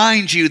would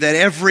remind you that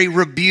every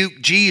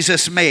rebuke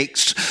Jesus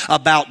makes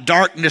about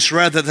darkness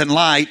rather than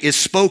light is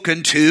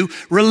spoken to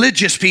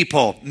religious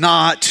people,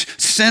 not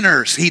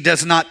sinners. He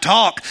does not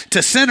talk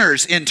to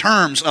sinners in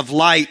terms of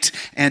light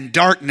and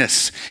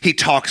darkness. He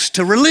talks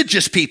to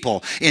religious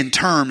people in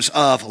terms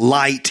of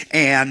light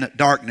and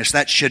darkness.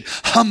 That should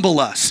humble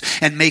us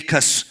and make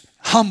us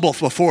humble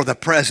before the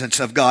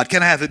presence of God.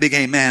 Can I have a big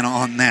amen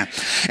on that?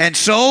 And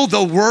so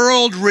the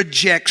world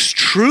rejects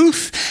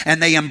truth and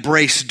they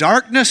embrace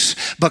darkness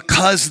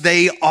because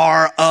they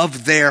are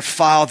of their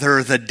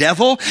father, the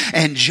devil.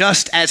 And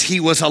just as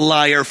he was a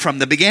liar from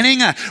the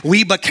beginning,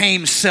 we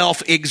became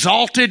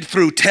self-exalted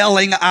through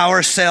telling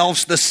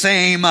ourselves the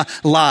same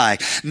lie.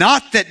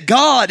 Not that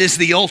God is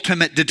the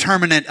ultimate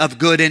determinant of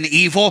good and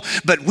evil,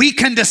 but we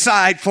can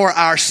decide for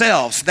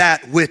ourselves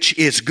that which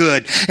is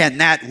good and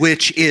that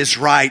which is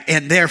right.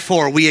 And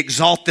therefore we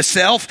exalt the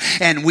self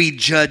and we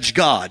judge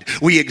God.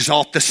 We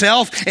exalt the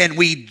self and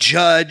we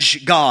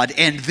judge God.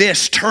 And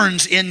this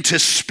turns into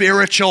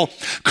spiritual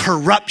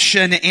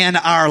corruption in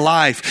our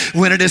life.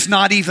 When it is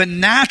not even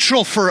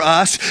natural for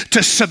us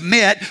to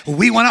submit,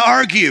 we want to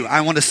argue. I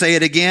want to say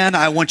it again.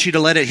 I want you to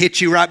let it hit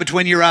you right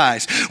between your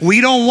eyes.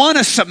 We don't want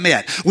to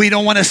submit. We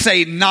don't want to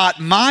say, not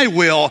my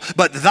will,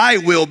 but thy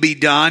will be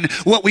done.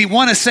 What we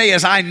want to say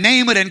is, I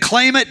name it and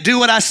claim it. Do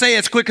what I say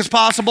as quick as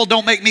possible.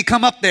 Don't make me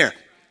come up there.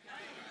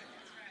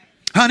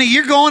 Honey,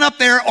 you're going up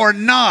there or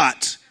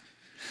not,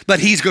 but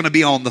he's going to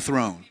be on the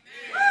throne.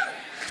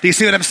 Do you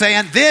see what I'm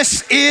saying?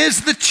 This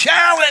is the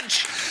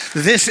challenge.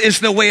 This is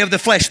the way of the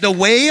flesh. The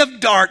way of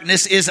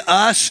darkness is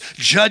us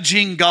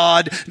judging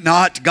God,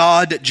 not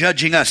God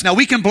judging us. Now,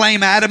 we can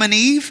blame Adam and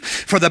Eve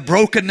for the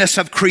brokenness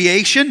of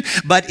creation,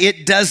 but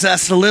it does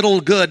us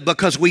little good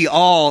because we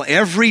all,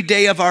 every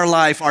day of our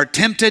life, are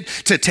tempted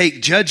to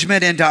take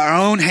judgment into our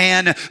own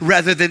hand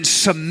rather than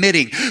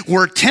submitting.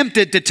 We're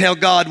tempted to tell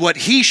God what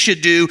he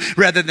should do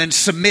rather than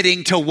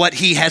submitting to what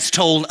he has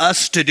told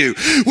us to do.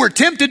 We're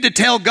tempted to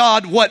tell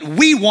God what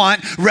we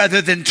want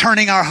rather than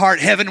turning our heart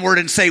heavenward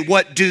and say,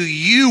 what do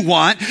you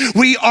want?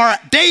 We are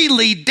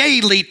daily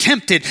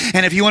tempted.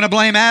 And if you want to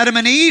blame Adam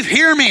and Eve,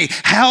 hear me.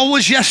 How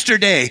was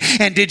yesterday?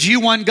 And did you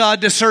want God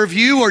to serve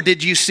you or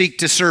did you seek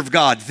to serve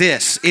God?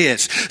 This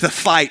is the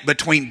fight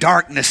between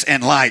darkness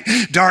and light.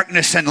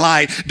 Darkness and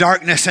light.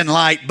 Darkness and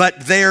light.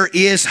 But there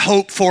is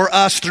hope for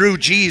us through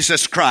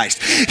Jesus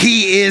Christ.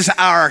 He is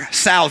our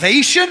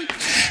salvation.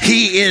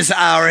 He is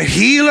our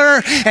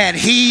healer. And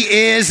he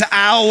is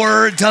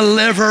our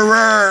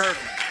deliverer.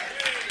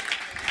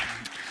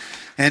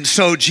 And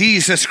so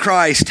Jesus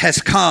Christ has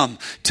come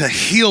to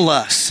heal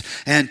us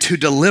and to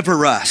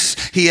deliver us.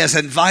 He has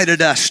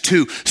invited us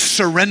to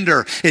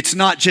surrender. It's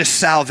not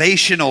just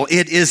salvational,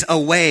 it is a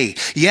way.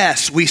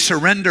 Yes, we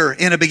surrender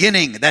in a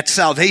beginning. That's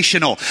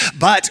salvational.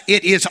 But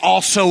it is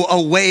also a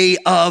way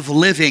of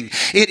living.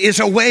 It is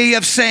a way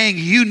of saying,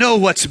 you know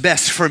what's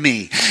best for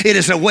me. It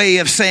is a way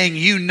of saying,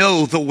 you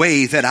know the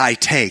way that I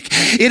take.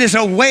 It is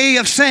a way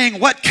of saying,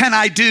 what can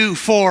I do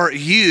for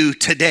you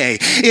today?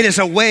 It is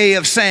a way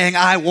of saying,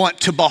 I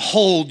want to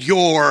behold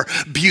your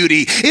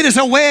beauty. It is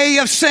a way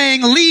of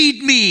saying,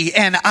 lead me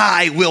and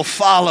I will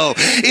follow.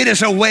 It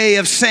is a way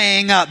of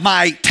saying,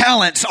 my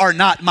talents are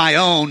not my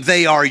own,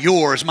 they are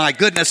yours. My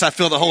goodness, I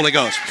feel the Holy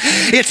Ghost.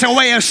 It's a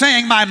way of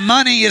saying, my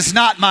money is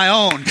not my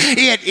own,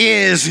 it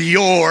is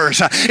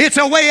yours. It's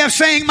a way of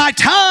saying, my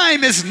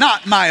time is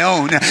not my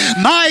own.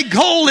 My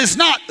goal is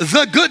not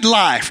the good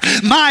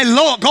life. My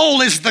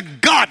goal is the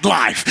God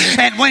life.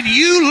 And when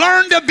you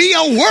learn to be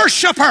a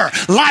worshiper,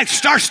 life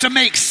starts to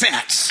make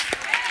sense.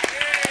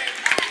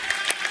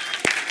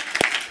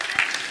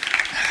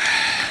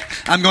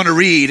 I'm going to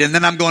read, and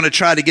then I'm going to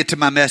try to get to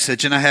my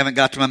message, and I haven't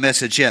got to my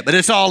message yet. But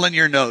it's all in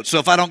your notes. So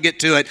if I don't get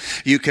to it,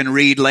 you can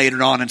read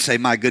later on and say,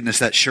 my goodness,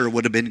 that sure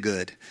would have been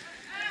good.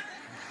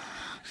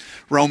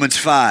 Romans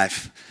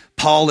 5.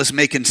 Paul is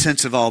making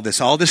sense of all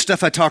this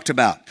stuff I talked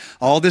about,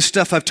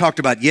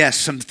 yes,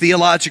 some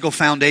theological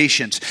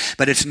foundations,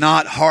 but it's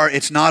not hard,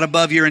 it's not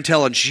above your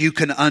intelligence. You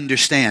can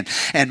understand.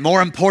 And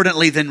more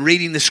importantly than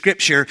reading the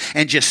scripture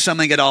and just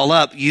summing it all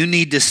up, you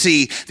need to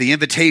see the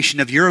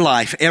invitation of your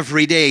life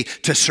every day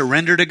to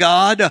surrender to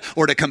God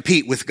or to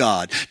compete with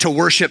God, to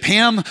worship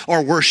Him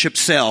or worship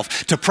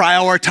self, to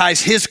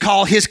prioritize His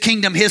call, His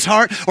kingdom, His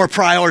heart, or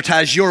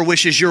prioritize your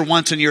wishes, your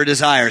wants, and your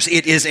desires.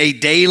 It is a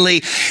daily,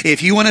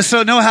 if you want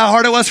to know how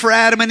hard it was for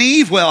Adam and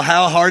Eve, well,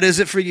 how hard is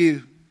it for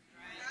you?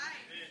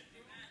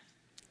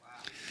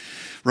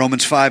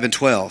 Romans 5 and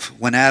 12.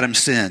 When Adam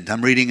sinned,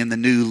 I'm reading in the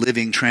New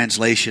Living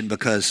Translation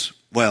because,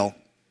 well,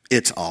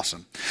 it's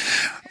awesome.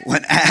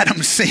 When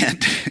Adam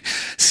sinned,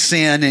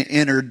 sin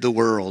entered the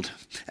world.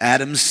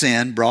 Adam's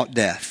sin brought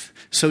death.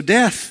 So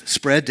death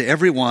spread to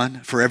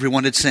everyone, for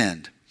everyone had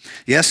sinned.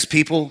 Yes,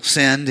 people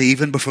sinned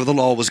even before the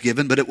law was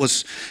given, but it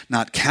was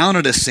not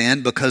counted as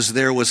sin because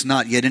there was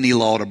not yet any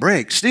law to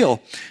break.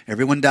 Still,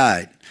 everyone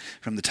died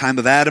from the time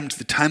of Adam to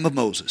the time of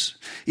Moses.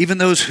 Even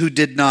those who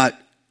did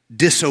not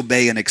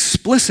disobey an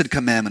explicit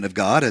commandment of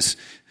God, as,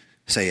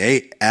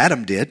 say,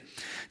 Adam did.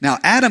 Now,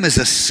 Adam is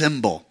a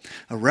symbol,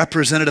 a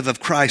representative of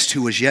Christ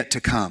who was yet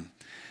to come.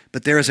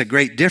 But there is a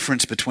great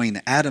difference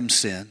between Adam's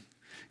sin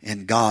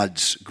and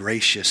God's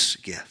gracious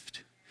gift.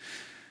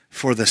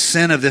 For the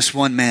sin of this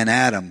one man,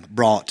 Adam,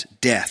 brought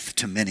death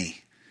to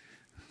many.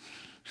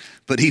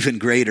 But even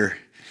greater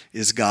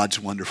is God's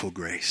wonderful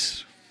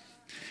grace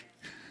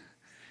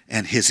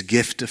and His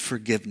gift of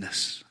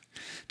forgiveness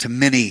to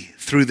many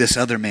through this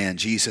other man,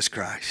 Jesus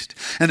Christ.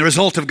 And the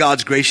result of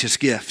God's gracious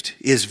gift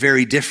is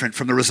very different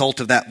from the result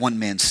of that one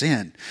man's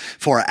sin.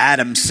 For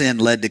Adam's sin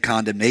led to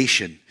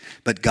condemnation,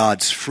 but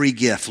God's free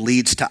gift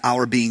leads to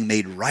our being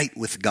made right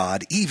with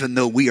God, even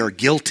though we are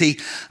guilty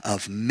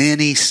of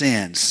many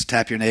sins.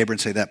 Tap your neighbor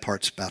and say, that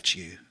part's about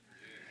you.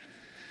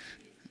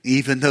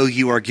 Even though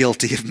you are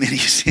guilty of many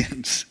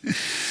sins.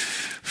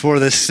 For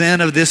the sin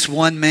of this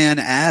one man,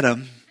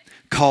 Adam,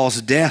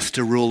 caused death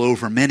to rule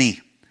over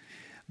many.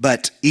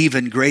 But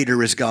even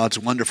greater is God's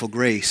wonderful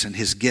grace and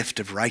His gift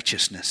of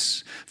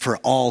righteousness. For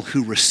all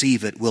who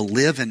receive it will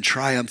live in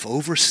triumph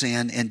over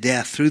sin and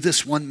death through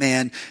this one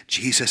man,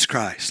 Jesus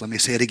Christ. Let me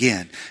say it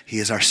again. He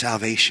is our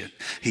salvation.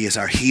 He is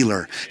our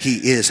healer.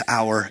 He is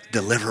our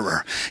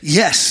deliverer.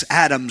 Yes,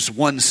 Adam's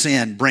one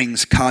sin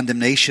brings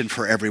condemnation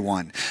for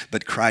everyone,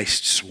 but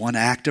Christ's one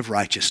act of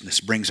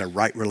righteousness brings a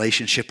right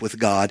relationship with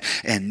God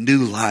and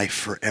new life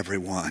for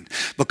everyone.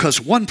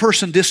 Because one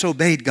person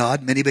disobeyed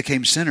God, many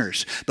became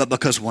sinners. But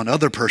because one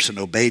other person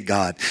obeyed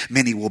God,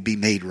 many will be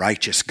made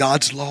righteous.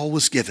 God's law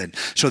was given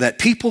so that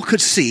people could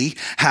see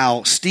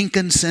how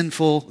stinking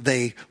sinful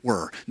they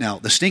were. Now,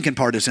 the stinking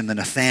part is in the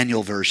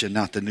Nathaniel version,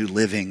 not the New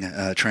Living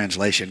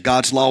Translation.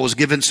 God's law was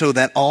given so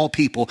that all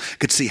people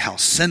could see how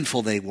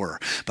sinful they were.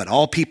 But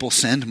all people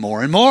sinned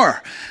more and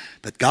more.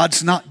 But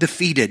God's not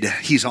defeated.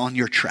 He's on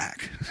your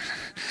track.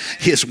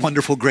 His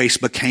wonderful grace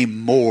became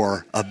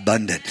more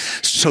abundant.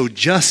 So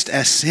just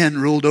as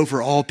sin ruled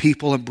over all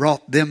people and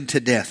brought them to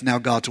death, now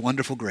God's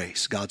wonderful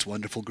grace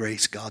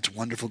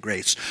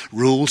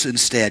rules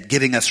instead,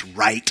 giving us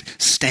right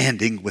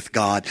standing with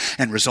God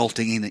and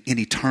resulting in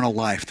eternal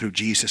life through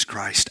Jesus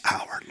Christ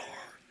our Lord.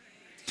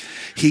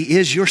 He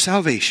is your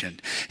salvation.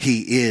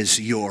 He is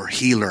your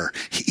healer.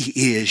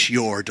 He is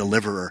your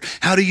deliverer.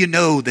 How do you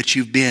know that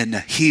you've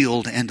been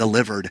healed and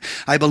delivered?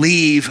 I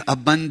believe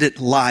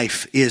abundant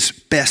life is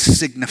best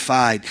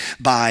signified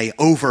by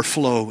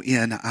overflow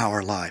in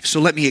our life. So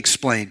let me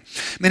explain.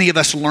 Many of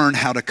us learn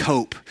how to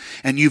cope,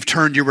 and you've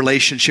turned your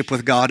relationship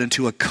with God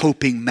into a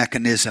coping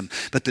mechanism.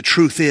 But the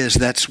truth is,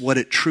 that's what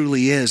it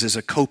truly is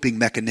a coping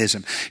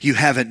mechanism. You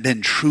haven't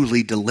been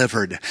truly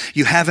delivered.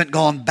 You haven't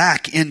gone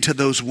back into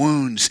those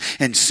wounds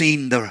and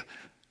seen the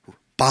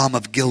balm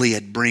of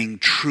Gilead bring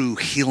true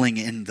healing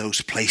in those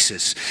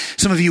places.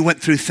 Some of you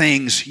went through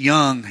things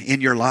young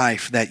in your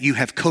life that you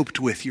have coped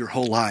with your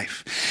whole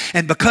life.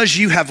 And because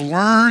you have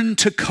learned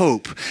to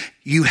cope,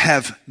 you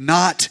have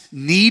not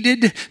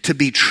needed to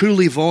be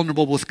truly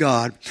vulnerable with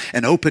God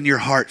and open your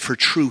heart for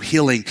true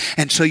healing.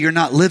 And so you're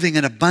not living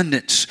in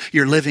abundance.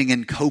 You're living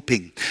in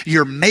coping.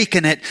 You're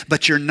making it,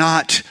 but you're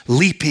not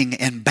leaping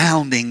and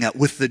bounding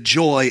with the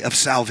joy of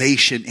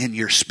salvation in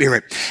your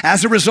spirit.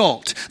 As a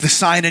result, the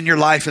sign in your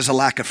life is a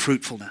lack of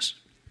fruitfulness.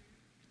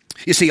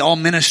 You see, all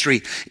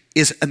ministry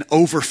is an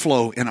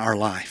overflow in our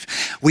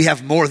life. We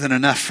have more than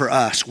enough for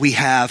us. We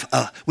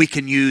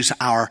can use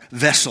our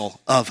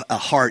vessel of a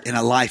heart and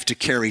a life to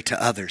carry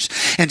to others.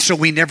 And so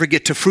we never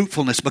get to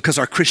fruitfulness because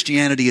our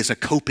Christianity is a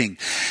coping.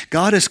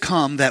 God has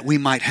come that we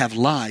might have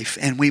life,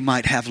 and we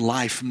might have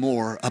life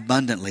more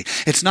abundantly.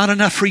 It's not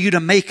enough for you to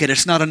make it.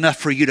 It's not enough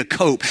for you to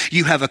cope.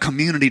 You have a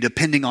community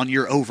depending on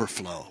your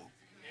overflow.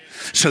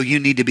 So you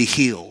need to be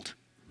healed.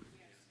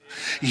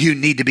 You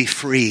need to be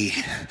free,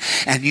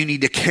 and you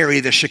need to carry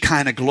the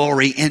Shekinah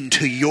glory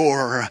into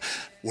your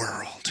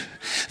world.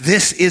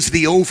 This is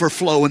the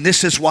overflow, and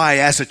this is why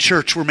as a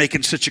church we're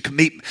making such a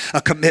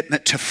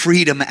commitment to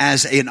freedom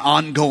as an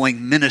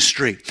ongoing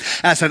ministry.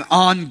 As an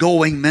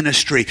ongoing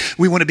ministry,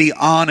 we want to be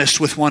honest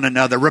with one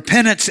another.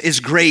 Repentance is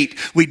great.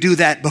 We do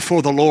that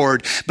before the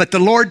Lord. But the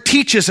Lord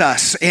teaches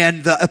us,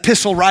 and the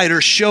epistle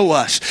writers show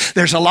us,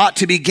 there's a lot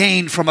to be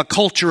gained from a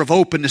culture of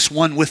openness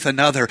one with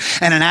another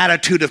and an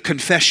attitude of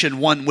confession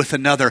one with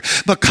another.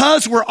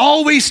 Because we're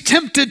always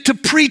tempted to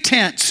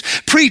pretense.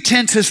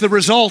 Pretense is the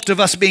result of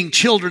us being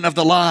children of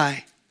the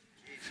lie.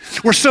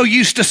 We're so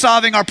used to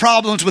solving our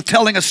problems with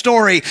telling a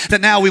story that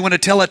now we want to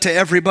tell it to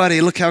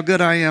everybody. Look how good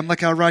I am.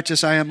 Look how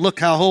righteous I am. Look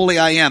how holy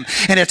I am.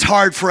 And it's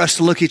hard for us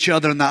to look each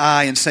other in the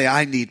eye and say,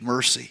 I need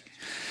mercy.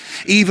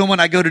 Even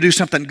when I go to do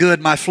something good,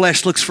 my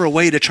flesh looks for a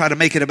way to try to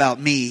make it about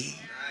me.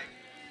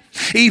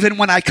 Even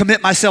when I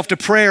commit myself to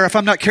prayer, if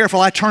I'm not careful,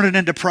 I turn it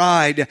into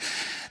pride.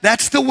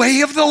 That's the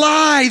way of the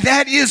lie.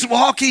 That is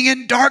walking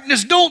in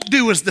darkness. Don't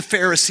do as the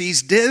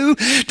Pharisees do.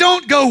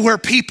 Don't go where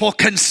people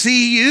can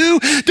see you.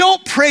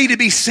 Don't pray to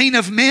be seen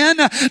of men.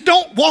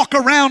 Don't walk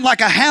around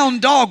like a hound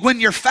dog when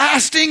you're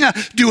fasting.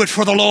 Do it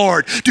for the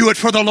Lord. Do it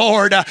for the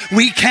Lord.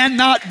 We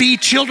cannot be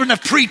children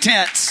of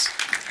pretense.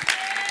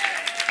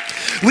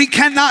 We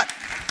cannot.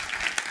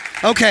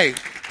 Okay.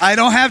 I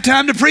don't have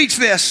time to preach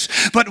this,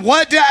 but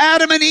what do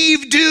Adam and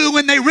Eve do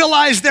when they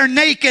realize they're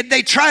naked?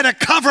 They try to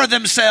cover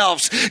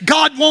themselves.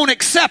 God won't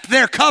accept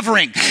their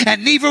covering,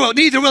 and neither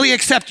will He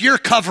accept your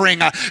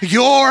covering.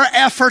 Your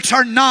efforts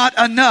are not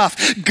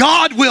enough.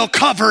 God will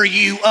cover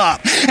you up.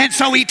 And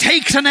so He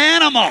takes an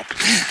animal.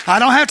 I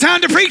don't have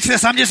time to preach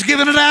this. I'm just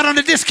giving it out on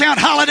a discount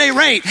holiday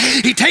rate.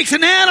 He takes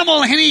an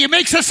animal and He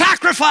makes a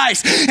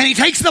sacrifice, and He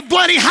takes the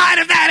bloody hide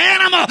of that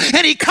animal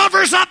and He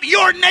covers up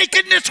your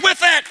nakedness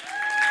with it.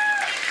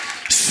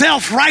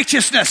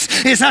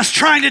 Self-righteousness is us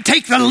trying to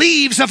take the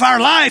leaves of our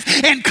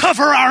life and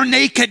cover our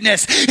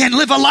nakedness and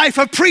live a life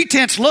of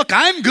pretense. Look,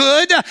 I'm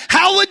good.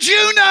 How would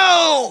you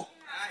know?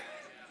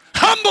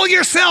 Humble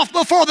yourself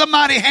before the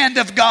mighty hand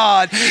of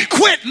God.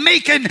 Quit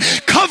making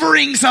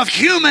coverings of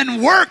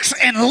human works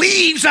and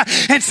leaves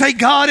and say,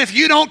 God, if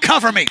you don't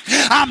cover me,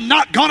 I'm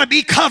not going to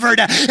be covered.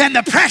 And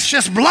the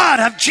precious blood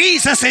of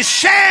Jesus is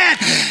shed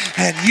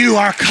and you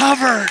are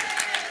covered.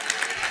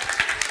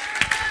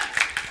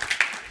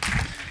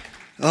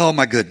 Oh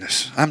my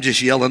goodness, I'm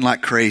just yelling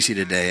like crazy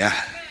today.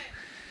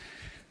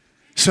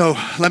 So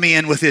let me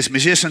end with this.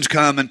 Musicians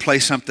come and play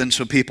something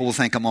so people will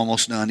think I'm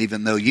almost done,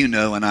 even though you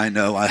know and I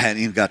know I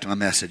hadn't even got to my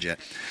message yet.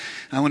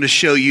 I want to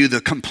show you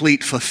the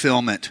complete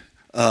fulfillment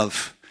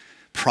of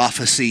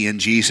prophecy in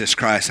Jesus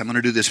Christ. I'm going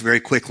to do this very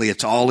quickly.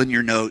 It's all in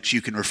your notes.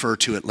 You can refer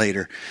to it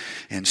later.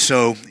 And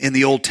so in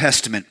the Old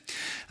Testament,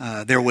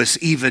 there was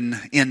even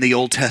in the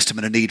Old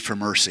Testament a need for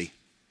mercy.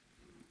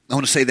 I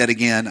want to say that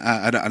again.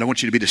 I don't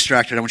want you to be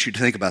distracted. I want you to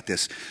think about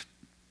this.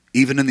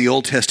 Even in the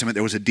Old Testament,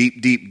 there was a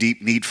deep, deep,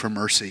 deep need for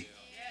mercy.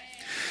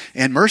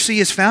 And mercy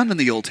is found in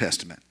the Old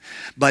Testament.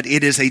 But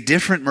it is a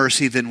different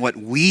mercy than what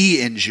we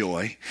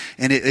enjoy.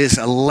 And it is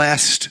a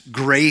less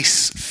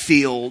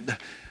grace-filled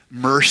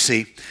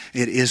mercy.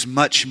 It is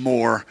much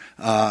more,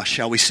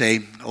 shall we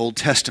say, Old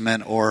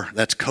Testament, or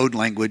that's code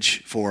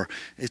language for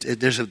it.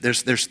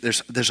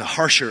 There's a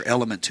harsher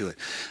element to it.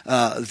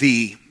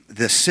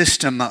 The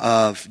system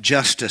of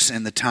justice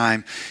in the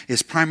time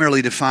is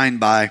primarily defined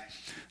by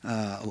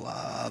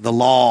the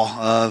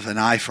law of an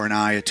eye for an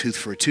eye, a tooth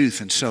for a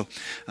tooth. And so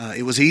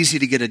it was easy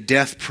to get a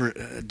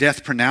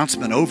death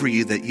pronouncement over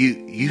you that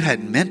you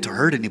hadn't meant to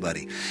hurt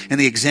anybody. And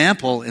the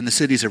example in the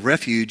cities of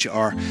refuge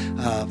are,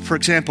 for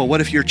example, what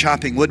if you're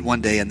chopping wood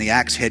one day and the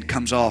axe head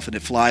comes off and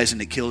it flies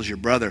and it kills your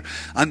brother?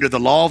 Under the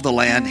law of the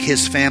land,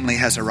 his family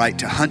has a right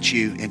to hunt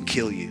you and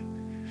kill you.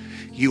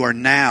 You are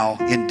now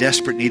in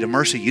desperate need of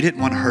mercy. You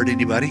didn't want to hurt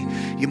anybody.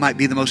 You might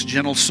be the most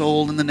gentle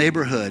soul in the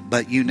neighborhood,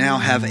 but you now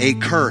have a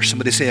curse.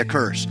 Somebody say a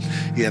curse.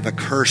 You have a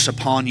curse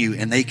upon you,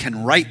 and they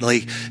can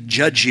rightly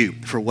judge you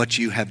for what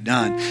you have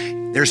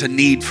done. There's a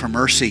need for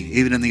mercy,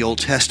 even in the Old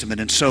Testament.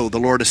 And so the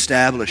Lord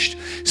established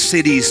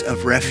cities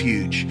of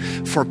refuge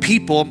for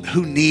people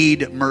who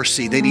need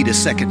mercy. They need a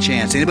second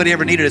chance. Anybody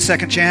ever needed a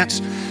second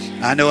chance?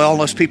 I know all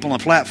those people on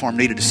the platform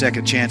needed a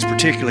second chance,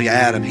 particularly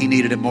Adam. He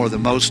needed it more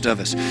than most of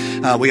us.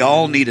 We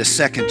all need a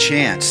second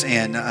chance.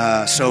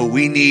 And so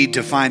we need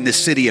to find this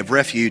city of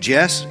refuge.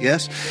 Yes?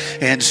 Yes?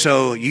 And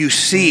so you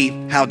see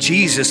how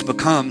Jesus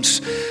becomes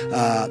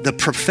the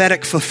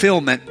prophetic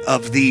fulfillment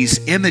of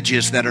these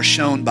images that are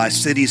shown by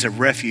cities of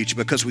refuge,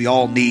 because we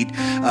all need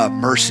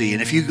mercy.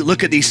 And if you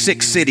look at these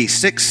six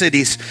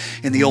cities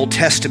in the Old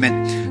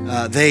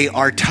Testament, they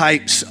are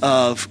types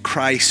of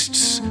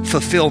Christ's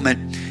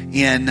fulfillment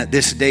in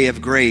this day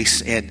of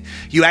grace. And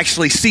you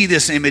actually see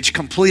this image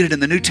completed in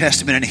the New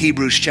Testament in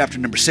Hebrews chapter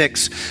number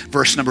 6,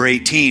 verse number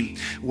 18,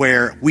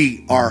 where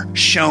we are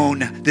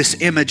shown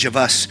this image of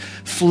us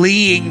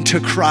fleeing to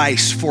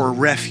Christ for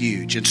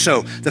refuge. And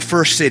so the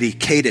first city,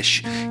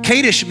 Kadesh.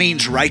 Kadesh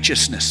means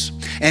righteousness.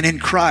 And in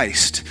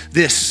Christ,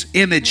 this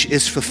image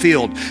is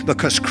fulfilled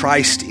because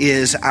Christ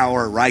is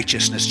our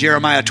righteousness.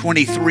 Jeremiah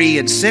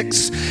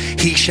 23:6,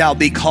 he shall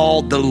be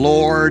called the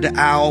Lord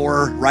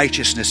our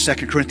righteousness.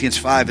 2 Corinthians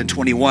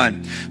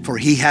 5:21, for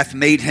he hath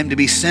made him to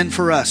be sin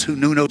for us who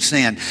knew no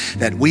sin,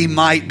 that we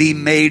might be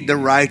made the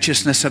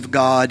righteousness of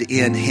God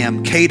in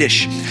him.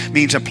 Kadesh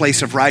means a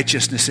place of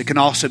righteousness. It can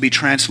also be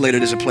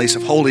translated as a place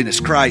of holiness.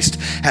 Christ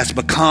has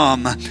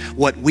become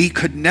what we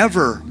could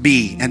never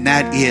be, and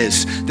that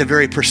is the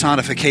very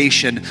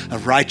personification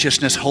of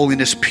righteousness,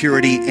 holiness,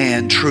 purity,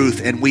 and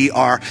truth, and we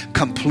are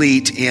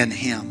complete in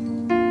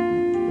him.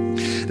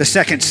 The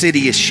second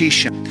city is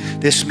Shishim.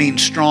 This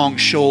means strong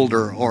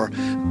shoulder, or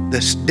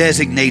this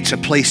designates a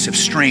place of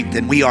strength,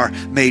 and we are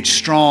made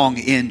strong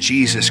in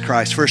Jesus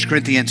Christ. 1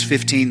 Corinthians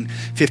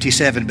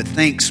 15:57, but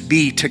thanks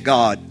be to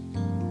God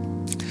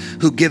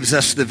who gives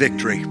us the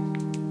victory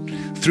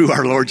through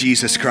our Lord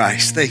Jesus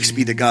Christ. Thanks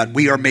be to God.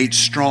 We are made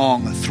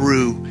strong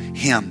through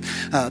him.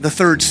 The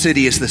third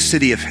city is the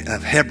city of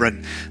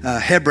Hebron.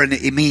 Hebron,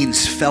 it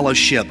means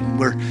fellowship.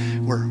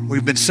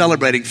 We've been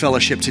celebrating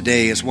fellowship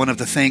today as one of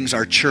the things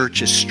our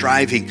church is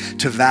striving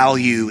to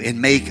value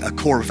and make a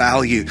core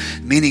value.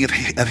 The meaning of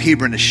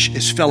Hebron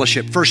is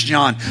fellowship. 1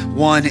 John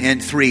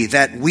 1:3,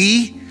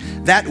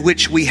 that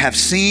which we have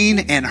seen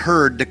and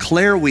heard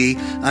declare we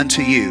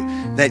unto you,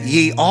 that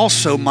ye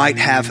also might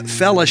have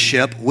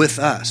fellowship with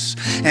us.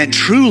 And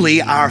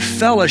truly our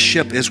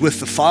fellowship is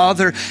with the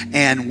Father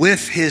and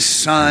with his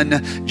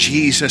Son,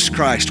 Jesus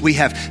Christ. We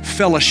have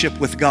fellowship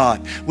with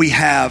God. We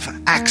have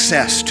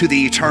access to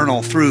the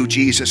eternal through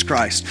Jesus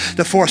Christ.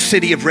 The fourth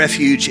city of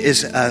refuge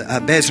is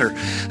Bezer.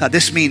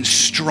 This means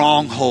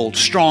stronghold,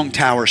 strong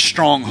tower,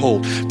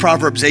 stronghold.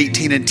 Proverbs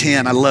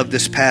 18:10. I love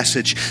this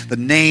passage. The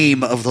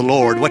name of the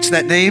Lord. What's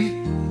that name?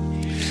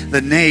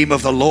 The name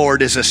of the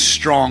Lord is a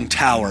strong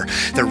tower.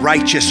 The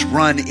righteous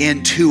run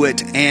into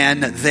it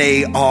and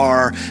they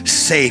are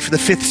safe. The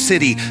fifth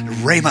city,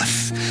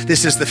 Ramoth.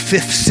 This is the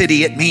fifth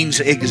city. It means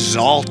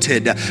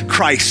exalted.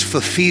 Christ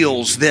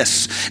fulfills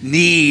this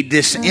need,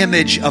 this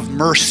image of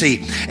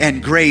mercy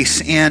and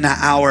grace in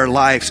our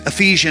lives.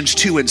 Ephesians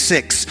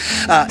 2:6.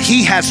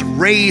 He has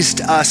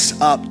raised us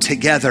up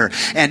together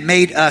and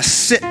made us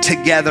sit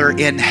together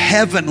in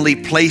heavenly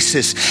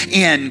places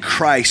in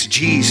Christ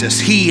Jesus.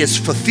 He is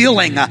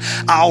fulfilling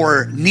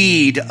our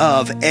need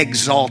of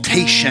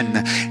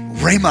exaltation.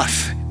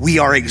 Ramoth, we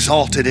are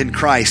exalted in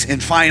Christ.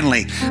 And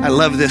finally, I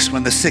love this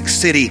one, the sixth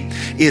city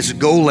is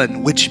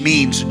Golan, which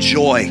means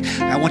joy.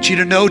 I want you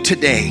to know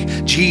today,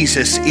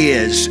 Jesus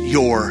is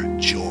your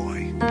joy.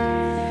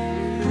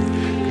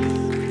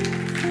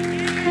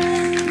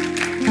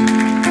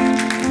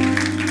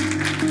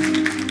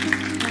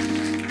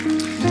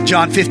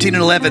 John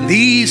 15:11,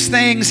 these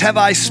things have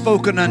I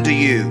spoken unto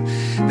you,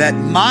 that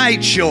my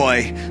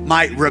joy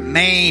might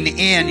remain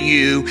in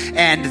you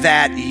and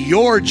that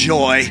your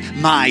joy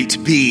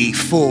might be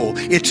full.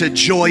 It's a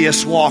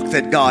joyous walk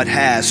that God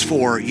has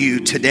for you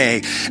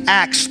today.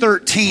 Acts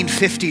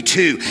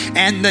 13:52,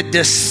 and the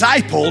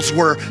disciples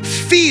were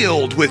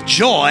filled with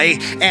joy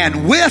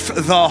and with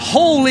the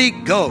Holy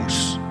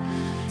Ghost.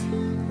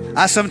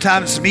 I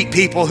sometimes meet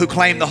people who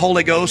claim the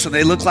Holy Ghost and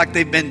they look like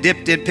they've been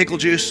dipped in pickle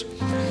juice.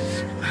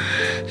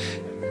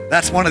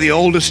 That's one of the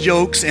oldest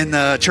jokes in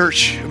the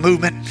church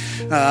movement.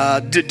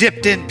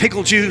 Dipped in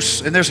pickle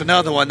juice, and there's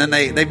another one, and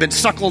they've been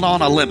suckled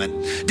on a lemon.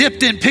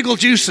 Dipped in pickle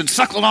juice and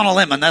suckled on a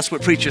lemon. That's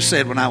what preachers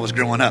said when I was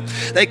growing up.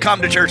 They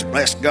come to church,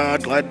 bless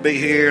God, glad to be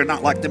here,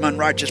 not like them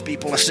unrighteous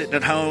people are sitting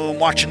at home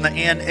watching the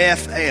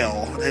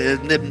NFL.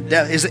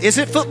 Is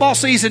it football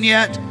season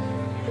yet?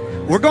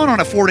 We're going on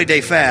a 40-day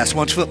fast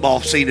once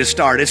football season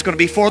starts. It's going to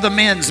be for the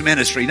men's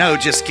ministry. No,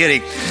 just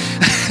kidding.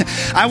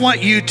 I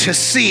want you to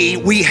see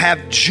we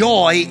have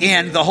joy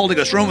in the Holy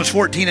Ghost. Romans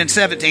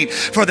 14:17.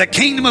 For the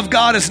kingdom of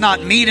God is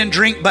not meat and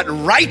drink, but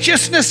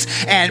righteousness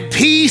and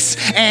peace.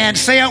 And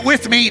say it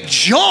with me,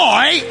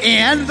 joy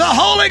in the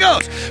Holy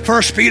Ghost.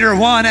 1 Peter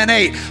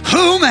 1:8.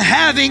 Whom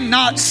having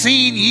not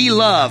seen ye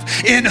love,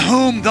 in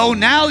whom though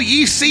now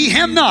ye see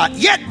him not,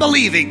 yet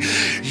believing,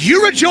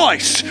 you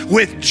rejoice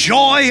with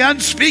joy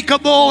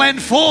unspeakable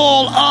and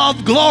full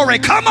of glory.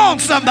 Come on,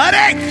 somebody.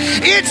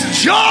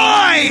 It's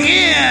joy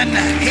in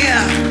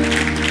him.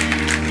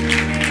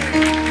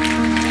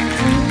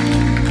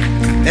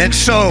 And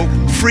so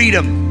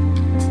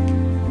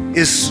freedom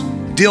is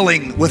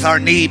dealing with our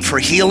need for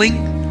healing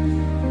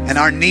and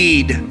our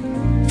need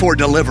for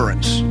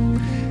deliverance.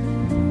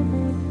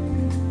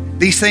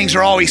 These things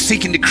are always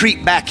seeking to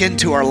creep back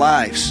into our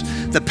lives.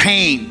 The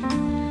pain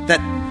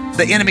that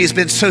the enemy has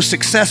been so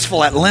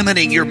successful at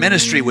limiting your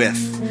ministry with.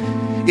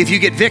 If you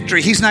get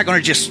victory, he's not going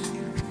to just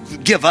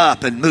give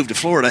up and move to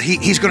Florida.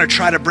 He's going to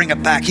try to bring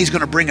it back. He's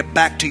going to bring it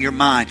back to your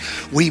mind.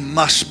 We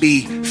must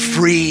be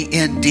free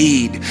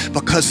indeed,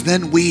 because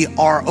then we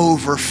are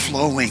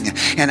overflowing.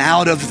 And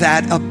out of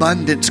that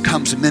abundance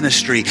comes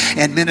ministry.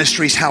 And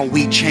ministry is how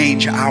we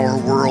change our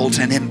worlds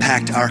and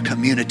impact our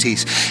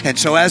communities. And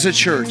so as a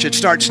church, it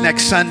starts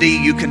next Sunday.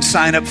 You can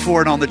sign up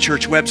for it on the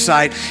church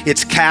website.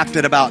 It's capped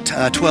at about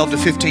 12 to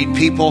 15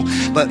 people,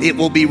 but it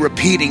will be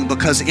repeating,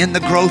 because in the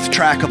growth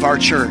track of our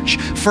church,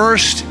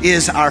 first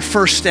is our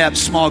First Step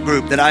small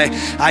group that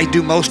I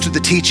do most of the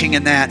teaching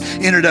in that,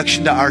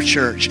 introduction to our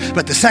church.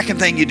 But the second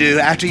thing you do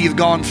after you've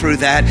gone through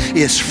that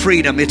is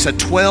freedom. It's a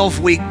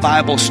 12-week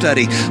Bible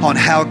study on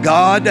how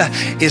God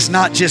is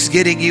not just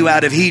getting you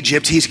out of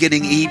Egypt, He's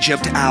getting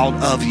Egypt out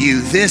of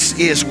you. This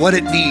is what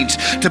it means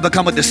to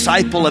become a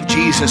disciple of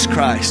Jesus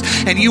Christ.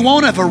 And you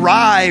won't have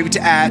arrived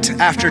at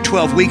after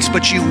 12 weeks,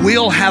 but you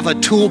will have a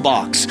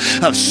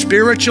toolbox of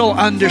spiritual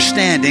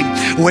understanding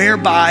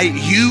whereby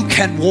you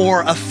can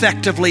war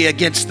effectively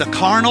against the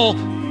carnal,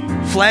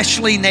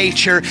 fleshly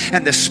nature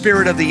and the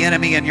spirit of the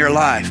enemy in your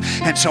life.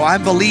 And so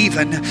I'm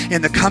believing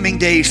in the coming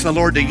days the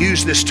Lord to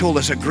use this tool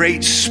as a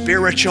great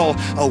spiritual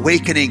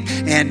awakening.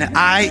 And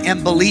I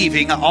am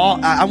believing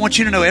I want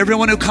you to know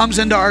everyone who comes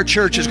into our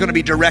church is going to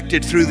be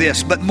directed through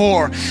this. But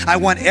more, I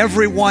want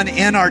everyone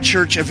in our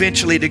church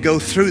eventually to go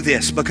through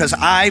this, because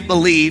I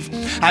believe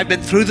I've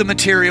been through the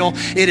material.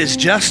 It is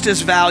just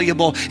as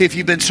valuable if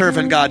you've been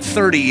serving God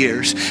 30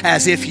 years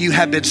as if you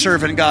have been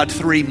serving God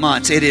 3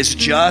 months. It is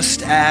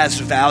just as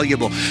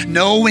valuable.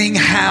 Knowing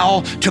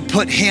how to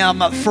put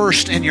Him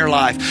first in your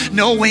life,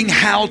 knowing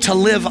how to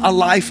live a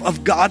life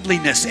of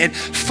godliness and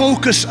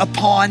focus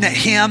upon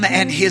Him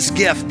and His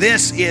gift.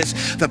 This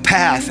is the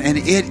path, and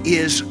it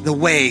is the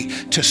way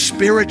to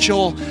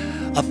spiritual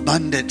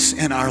abundance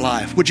in our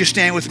life. Would you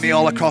stand with me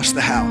all across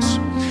the house?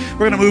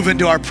 We're going to move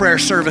into our prayer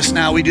service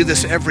now. We do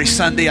this every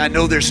Sunday. I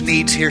know there's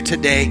needs here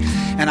today,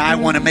 and I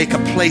want to make a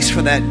place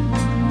for that,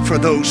 for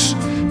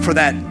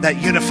that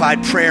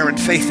unified prayer and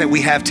faith that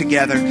we have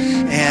together.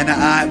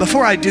 And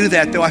before I do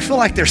that, though, I feel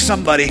like there's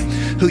somebody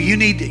who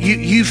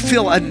you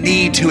feel a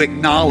need to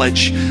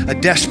acknowledge, a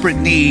desperate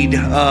need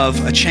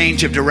of a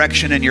change of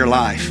direction in your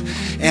life.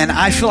 And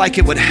I feel like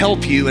it would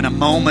help you in a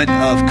moment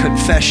of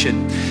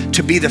confession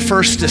to be the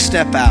first to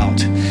step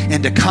out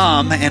and to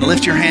come and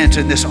lift your hands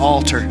in this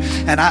altar.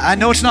 And I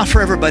know it's not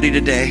for everybody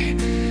today,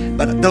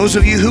 but those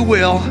of you who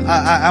will,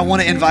 I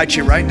want to invite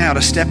you right now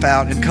to step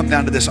out and come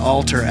down to this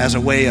altar as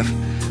a way of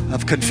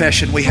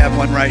confession. We have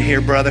one right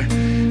here, brother.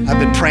 I've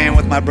been praying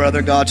with my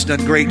brother. God's done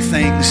great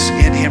things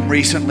in him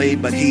recently,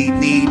 but he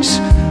needs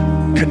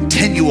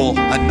continual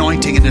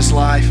anointing in his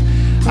life.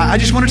 I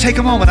just want to take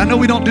a moment. I know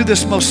we don't do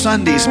this most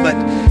Sundays, but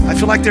I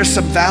feel like there's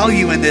some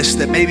value in this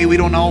that maybe we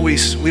don't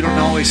always.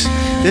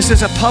 This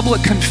is a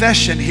public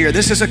confession here.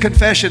 This is a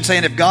confession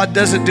saying if God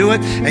doesn't do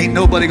it, ain't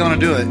nobody going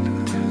to do it.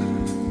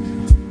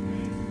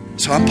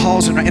 So I'm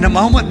pausing. In a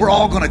moment, we're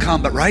all going to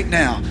come, but right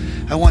now,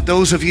 I want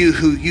those of you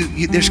who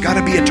there's got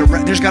to be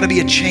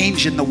a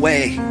change in the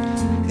way.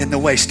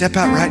 Step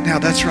out right now.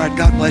 That's right.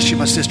 God bless you,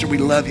 my sister. We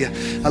love you.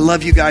 I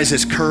love you guys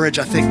as courage.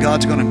 I think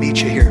God's going to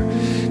meet you here.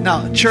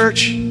 Now,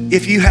 church,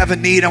 if you have a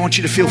need, I want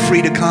you to feel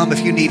free to come. If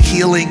you need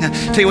healing,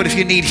 tell you what, if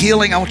you need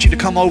healing, I want you to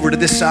come over to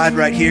this side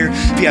right here.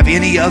 If you have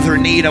any other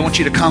need, I want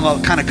you to come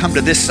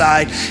to this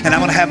side. And I'm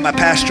going to have my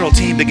pastoral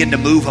team begin to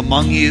move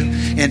among you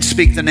and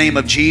speak the name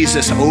of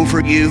Jesus over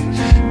you.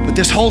 But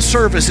this whole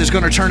service is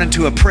going to turn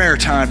into a prayer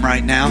time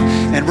right now.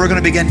 And we're going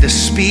to begin to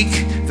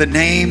speak the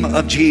name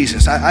of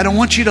Jesus. I don't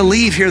want you to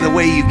leave here the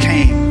way you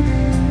came.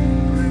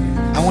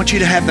 I want you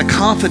to have the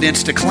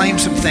confidence to claim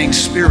some things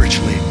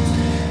spiritually.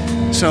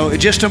 So in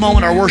just a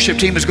moment, our worship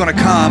team is going to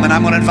come, and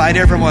I'm going to invite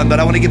everyone, but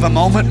I want to give a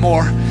moment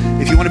more.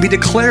 If you want to be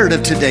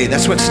declarative today,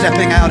 that's what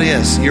stepping out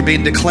is. You're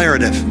being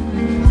declarative.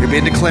 You're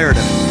being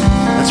declarative.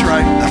 That's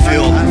right. I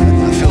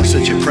feel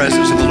such a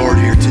presence of the Lord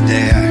here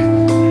today.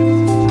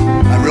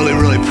 I really,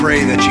 really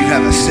pray that you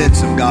have a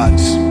sense of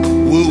God's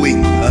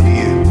wooing of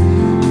you.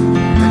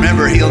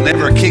 Remember, He'll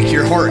never kick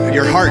your heart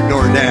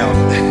door down.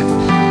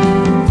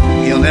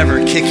 He'll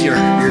never kick your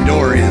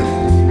door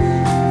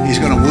in. He's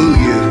going to woo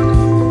you.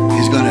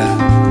 He's going to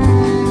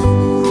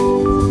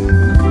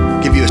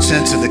give you a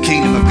sense of the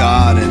kingdom of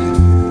God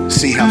and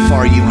see how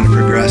far you want to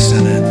progress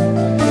in it.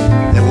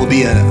 There will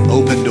be an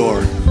open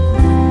door,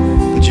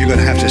 but you're going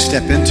to have to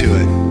step into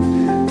it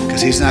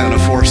because He's not going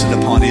to force it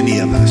upon any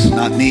of us.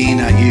 Not me,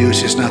 not you.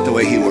 It's just not the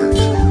way He works.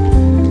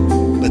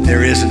 But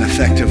there is an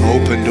effective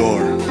open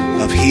door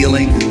of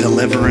healing,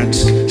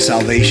 deliverance,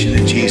 salvation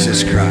in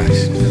Jesus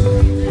Christ.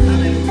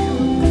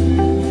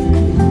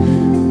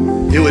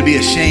 It would be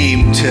a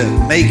shame to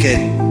make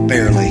it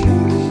barely.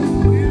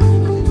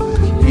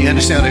 You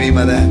understand what I mean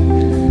by that?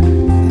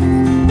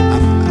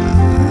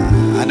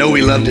 I know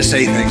we love to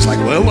say things like,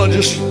 well, I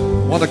just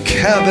want a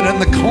cabin in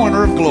the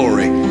corner of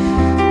glory.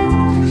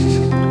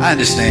 I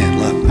understand,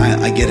 look,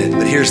 I get it.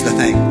 But here's the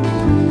thing.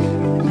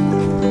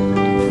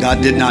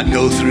 God did not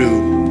go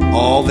through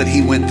all that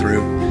He went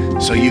through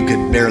so you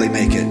could barely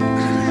make it.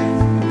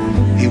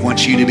 He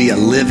wants you to be a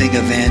living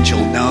evangel,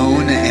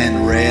 known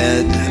and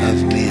read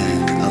of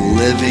men. A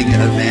living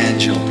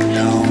evangel,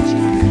 known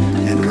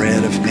and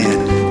read of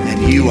men.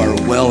 And you are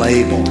well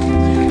able.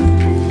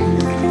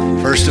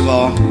 First of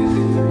all,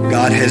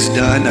 God has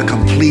done a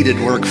completed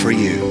work for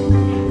you.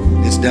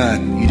 It's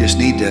done. You just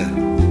need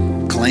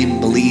to claim,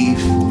 believe,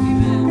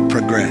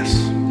 progress.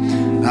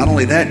 Not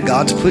only that,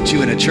 God's put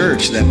you in a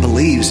church that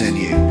believes in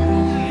you.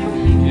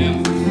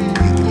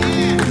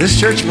 This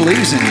church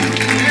believes in you.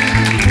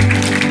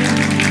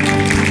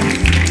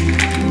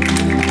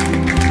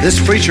 This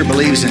preacher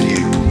believes in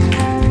you.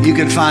 You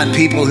can find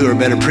people who are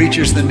better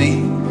preachers than me.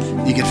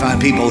 You can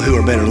find people who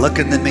are better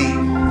looking than me.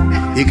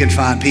 You can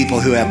find people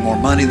who have more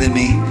money than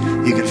me.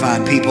 You can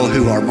find people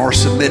who are more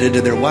submitted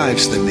to their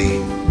wives than me.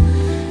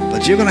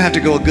 But you're going to have to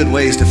go a good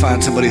ways to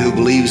find somebody who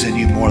believes in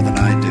you more than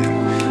I do.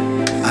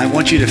 I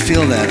want you to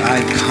feel that.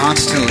 I'm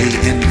constantly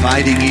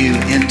inviting you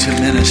into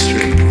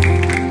ministry.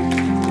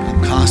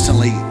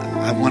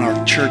 I want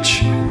our church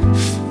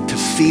to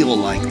feel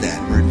like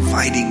that. We're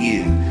inviting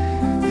you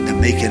to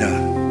make it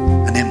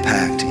an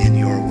impact in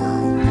your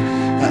world.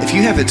 If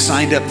you haven't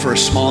signed up for a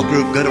small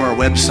group, go to our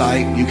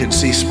website. You can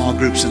see small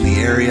groups in the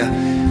area.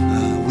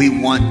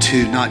 We want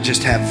to not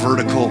just have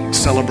vertical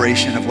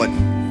celebration of what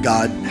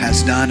God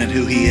has done and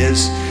who He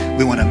is.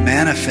 We want to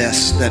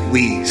manifest that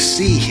we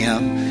see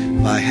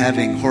Him by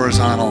having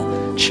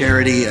horizontal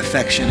charity,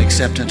 affection,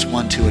 acceptance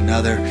one to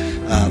another.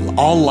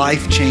 All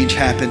life change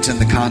happens in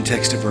the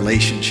context of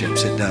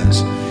relationships. It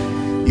does.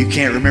 You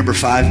can't remember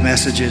 5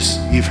 messages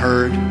you've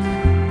heard.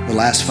 The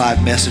last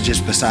 5 messages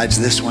besides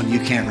this one you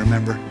can't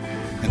remember,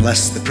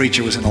 unless the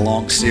preacher was in a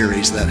long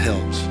series. That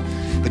helps.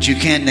 But you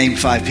can't name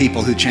 5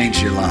 people who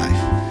changed your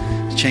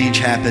life. Change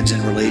happens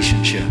in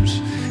relationships.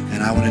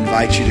 And I want to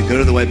invite you to go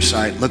to the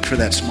website, look for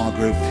that small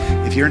group.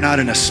 If you're not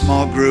in a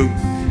small group,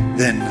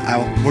 then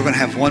we're going to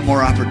have one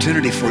more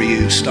opportunity for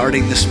you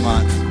starting this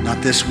month,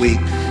 not this week,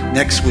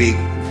 next week,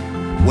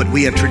 what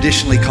we have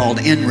traditionally called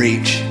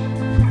In-Reach.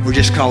 We're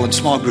just calling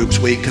Small Groups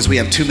Week because we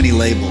have too many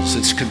labels.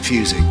 It's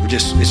confusing.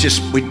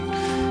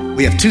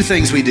 We have 2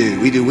 things we do.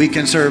 We do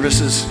weekend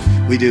services.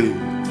 We do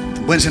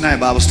Wednesday night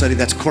Bible study.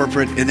 That's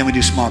corporate. And then we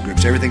do small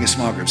groups. Everything is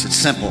small groups. It's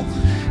simple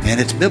and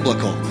it's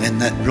biblical. And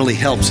that really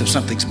helps if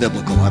something's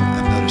biblical. I've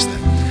noticed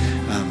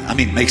that.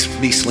 It makes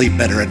me sleep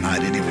better at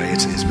night anyway.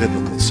 It's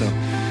biblical. So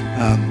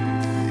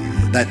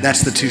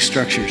that's the 2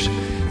 structures.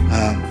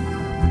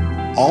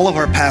 All of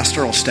our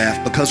pastoral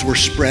staff, because we're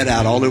spread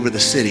out all over the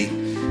city,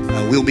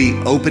 we'll be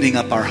opening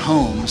up our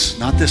homes,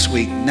 not this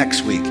week,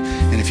 next week.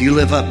 And if you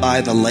live up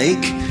by the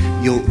lake,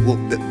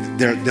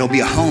 there'll be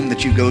a home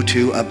that you go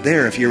to up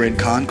there. If you're in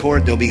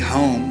Concord, there'll be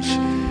homes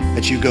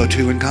that you go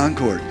to in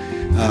Concord.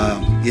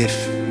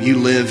 If you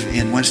live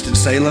in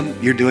Winston-Salem,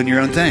 you're doing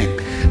your own thing.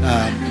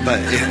 But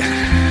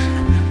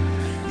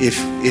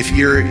if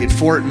you're at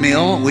Fort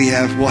Mill,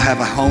 we'll have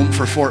a home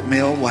for Fort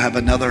Mill. We'll have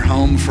another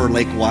home for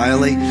Lake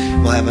Wylie.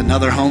 We'll have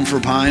another home for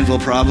Pineville.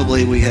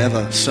 Probably we have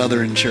a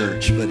Southern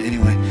church. But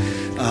anyway,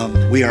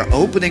 we are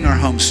opening our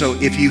homes. So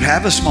if you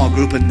have a small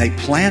group and they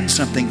plan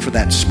something for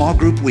that small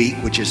group week,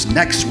 which is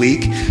next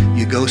week,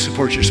 you go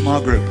support your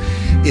small group.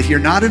 If you're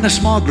not in a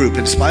small group,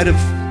 in spite of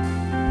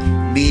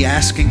me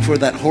asking for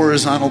that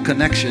horizontal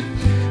connection,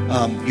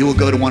 you will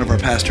go to one of our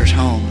pastors'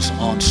 homes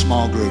on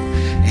small group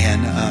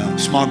and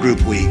small group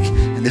week.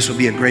 And this will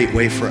be a great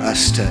way for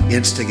us to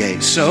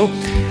instigate. So,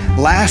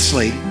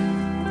 lastly,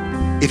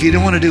 if you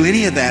don't want to do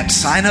any of that,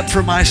 sign up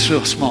for my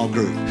small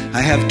group.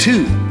 I have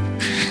 2.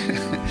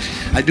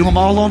 I do them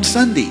all on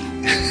Sunday.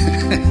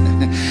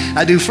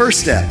 I do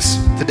First Steps.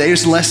 Today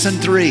is lesson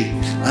 3,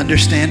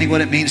 understanding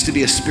what it means to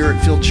be a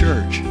Spirit-filled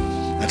church.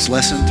 That's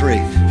lesson 3.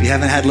 If you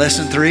haven't had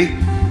lesson 3,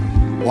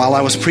 while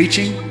I was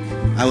preaching,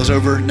 I was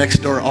over next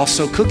door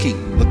also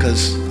cooking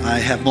because I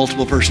have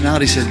multiple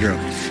personality syndrome.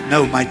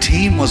 No, my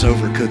team was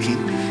over cooking.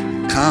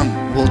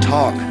 Come, we'll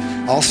talk.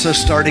 Also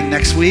starting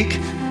next week,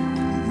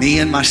 me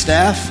and my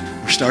staff,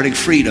 we're starting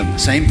Freedom.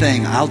 Same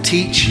thing. I'll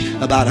teach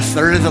about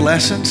 1/3 of the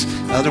lessons.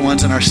 The other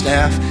ones in our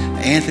staff,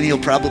 Anthony will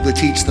probably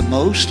teach the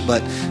most,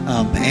 but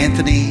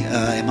Anthony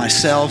and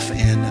myself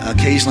and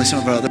occasionally some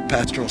of our other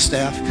pastoral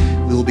staff,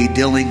 we will be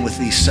dealing with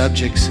these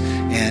subjects,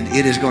 and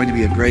it is going to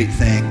be a great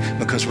thing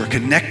because we're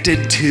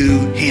connected to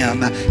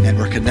Him and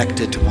we're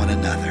connected to one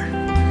another.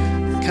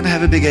 Can I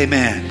have a big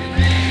amen?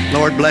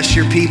 Lord, bless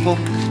your people.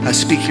 I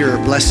speak your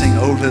blessing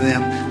over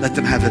them. Let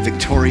them have a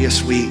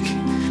victorious week.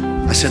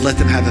 I said, let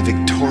them have a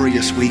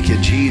victorious week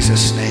in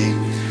Jesus' name.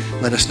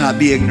 Let us not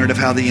be ignorant of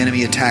how the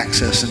enemy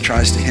attacks us and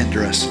tries to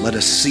hinder us. Let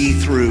us see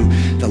through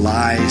the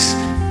lies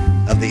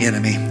of the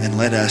enemy and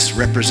let us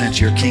represent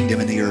your kingdom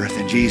in the earth.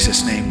 In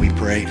Jesus' name we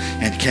pray.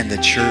 And can the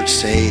church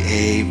say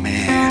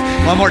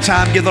amen? One more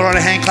time, give the Lord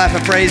a hand clap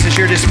of praise as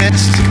you're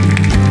dismissed.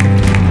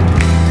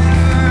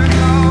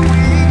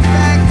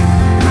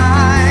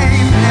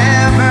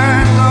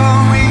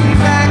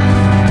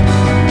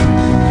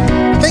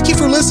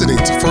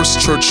 listening to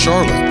First Church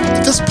Charlotte.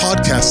 If this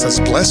podcast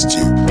has blessed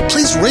you,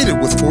 please rate it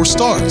with 4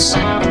 stars.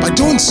 By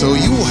doing so,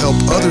 you will help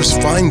others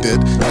find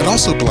it and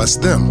also bless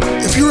them.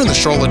 If you're in the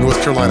Charlotte, North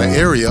Carolina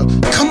area,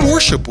 come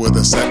worship with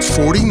us at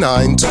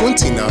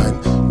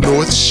 4929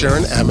 North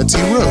Sharon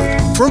Amity Road.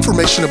 For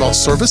information about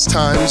service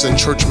times and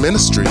church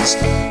ministries,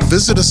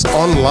 visit us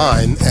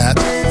online at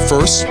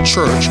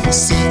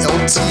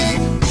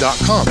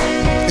firstchurchclt.com.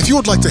 If you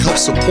would like to help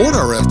support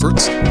our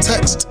efforts,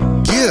 text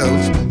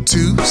GIVE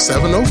to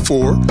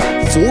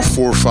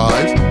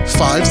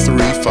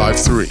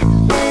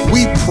 704-445-5353.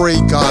 We pray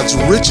God's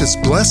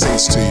richest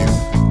blessings to you.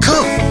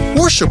 Come,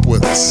 worship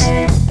with us.